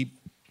LTE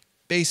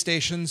base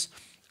stations.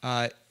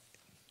 It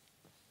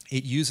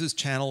uses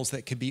channels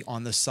that could be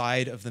on the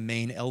side of the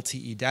main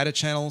LTE data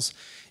channels.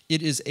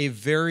 It is a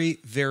very,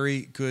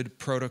 very good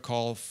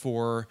protocol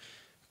for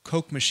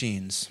Coke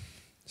machines,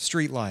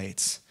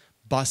 streetlights,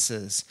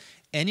 buses,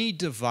 any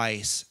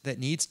device that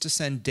needs to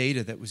send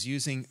data that was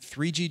using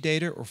 3G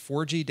data or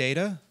 4G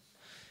data.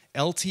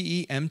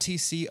 LTE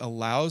MTC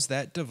allows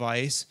that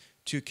device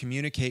to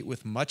communicate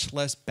with much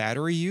less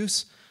battery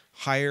use,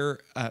 higher,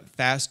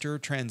 faster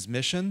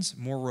transmissions,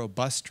 more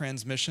robust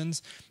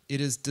transmissions. It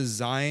is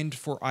designed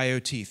for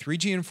IoT.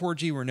 3G and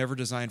 4G were never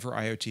designed for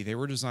IoT. They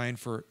were designed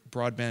for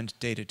broadband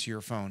data to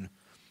your phone.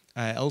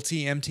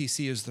 LTE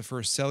MTC is the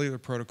first cellular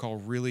protocol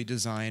really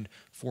designed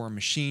for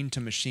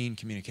machine-to-machine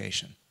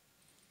communication.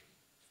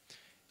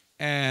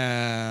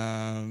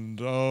 And,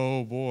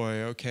 oh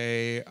boy,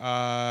 okay,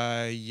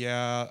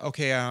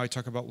 I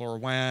talk about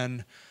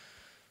LoRaWAN.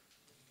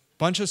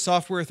 Bunch of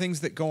software things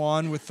that go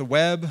on with the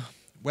web.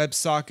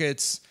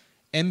 WebSockets.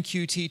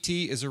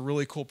 MQTT is a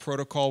really cool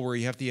protocol where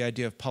you have the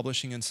idea of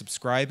publishing and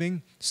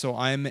subscribing. So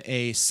I'm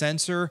a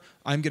sensor.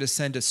 I'm going to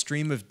send a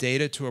stream of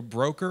data to a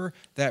broker.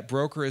 That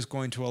broker is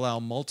going to allow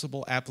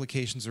multiple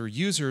applications or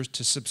users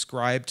to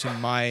subscribe to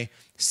my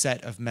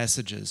set of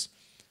messages.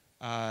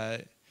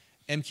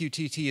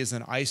 MQTT is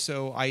an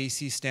ISO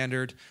IEC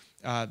standard,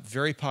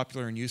 very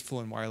popular and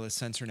useful in wireless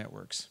sensor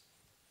networks.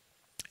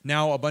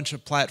 Now a bunch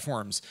of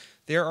platforms.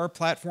 There are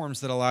platforms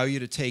that allow you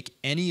to take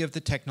any of the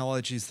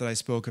technologies that I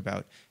spoke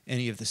about,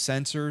 any of the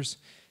sensors,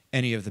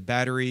 any of the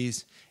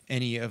batteries,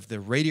 any of the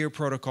radio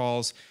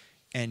protocols,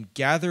 and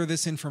gather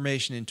this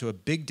information into a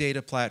big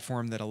data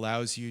platform that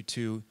allows you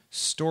to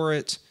store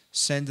it,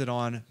 send it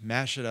on,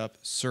 mash it up,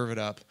 serve it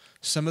up.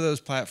 Some of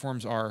those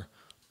platforms are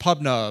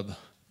PubNub,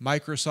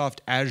 Microsoft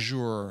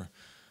Azure,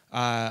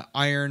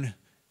 Iron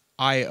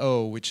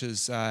IO, which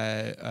is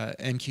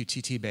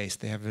MQTT based.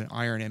 They have an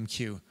Iron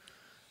MQ.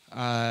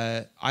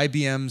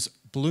 IBM's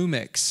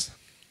Bluemix,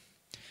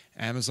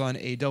 Amazon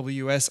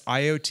AWS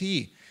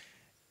IoT.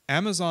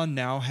 Amazon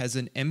now has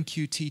an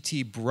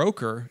MQTT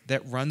broker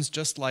that runs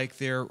just like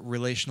their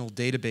relational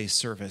database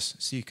service.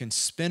 So you can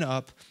spin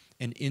up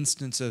an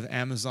instance of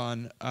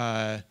Amazon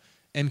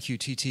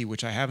MQTT,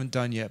 which I haven't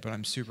done yet, but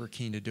I'm super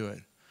keen to do it.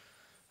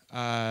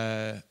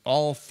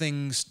 All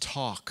Things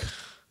Talk.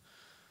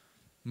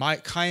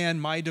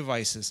 Cayenne My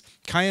Devices.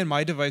 Cayenne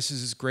My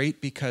Devices is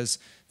great because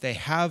they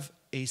have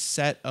a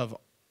set of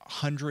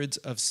hundreds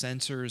of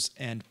sensors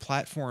and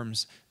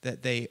platforms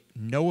that they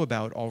know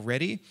about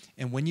already.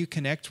 And when you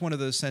connect one of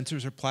those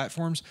sensors or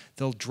platforms,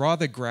 they'll draw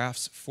the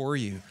graphs for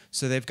you.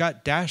 So they've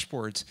got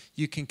dashboards.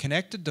 You can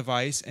connect a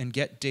device and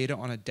get data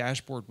on a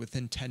dashboard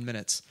within 10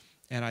 minutes.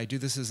 And I do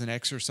this as an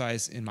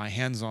exercise in my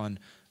hands-on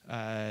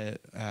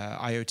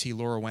IoT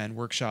LoRaWAN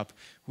workshop.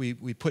 We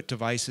put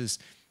devices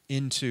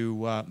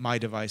into My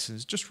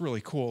Devices. Just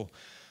really cool.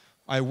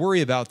 I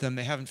worry about them.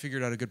 They haven't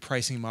figured out a good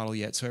pricing model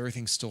yet, so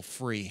everything's still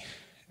free.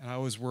 And I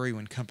always worry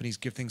when companies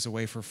give things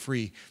away for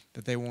free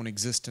that they won't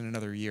exist in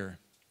another year.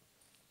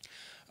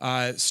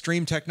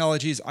 Stream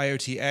Technologies,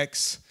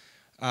 IoTX.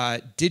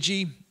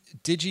 Digi.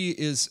 Digi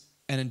is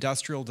an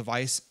industrial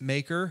device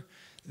maker.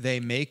 They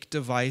make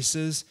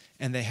devices,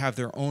 and they have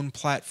their own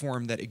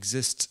platform that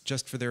exists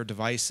just for their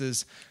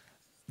devices.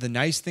 The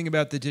nice thing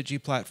about the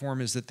Digi platform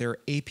is that there are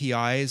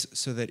APIs,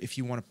 so that if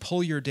you want to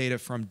pull your data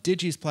from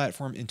Digi's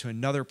platform into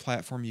another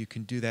platform, you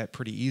can do that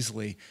pretty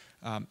easily.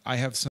 I have some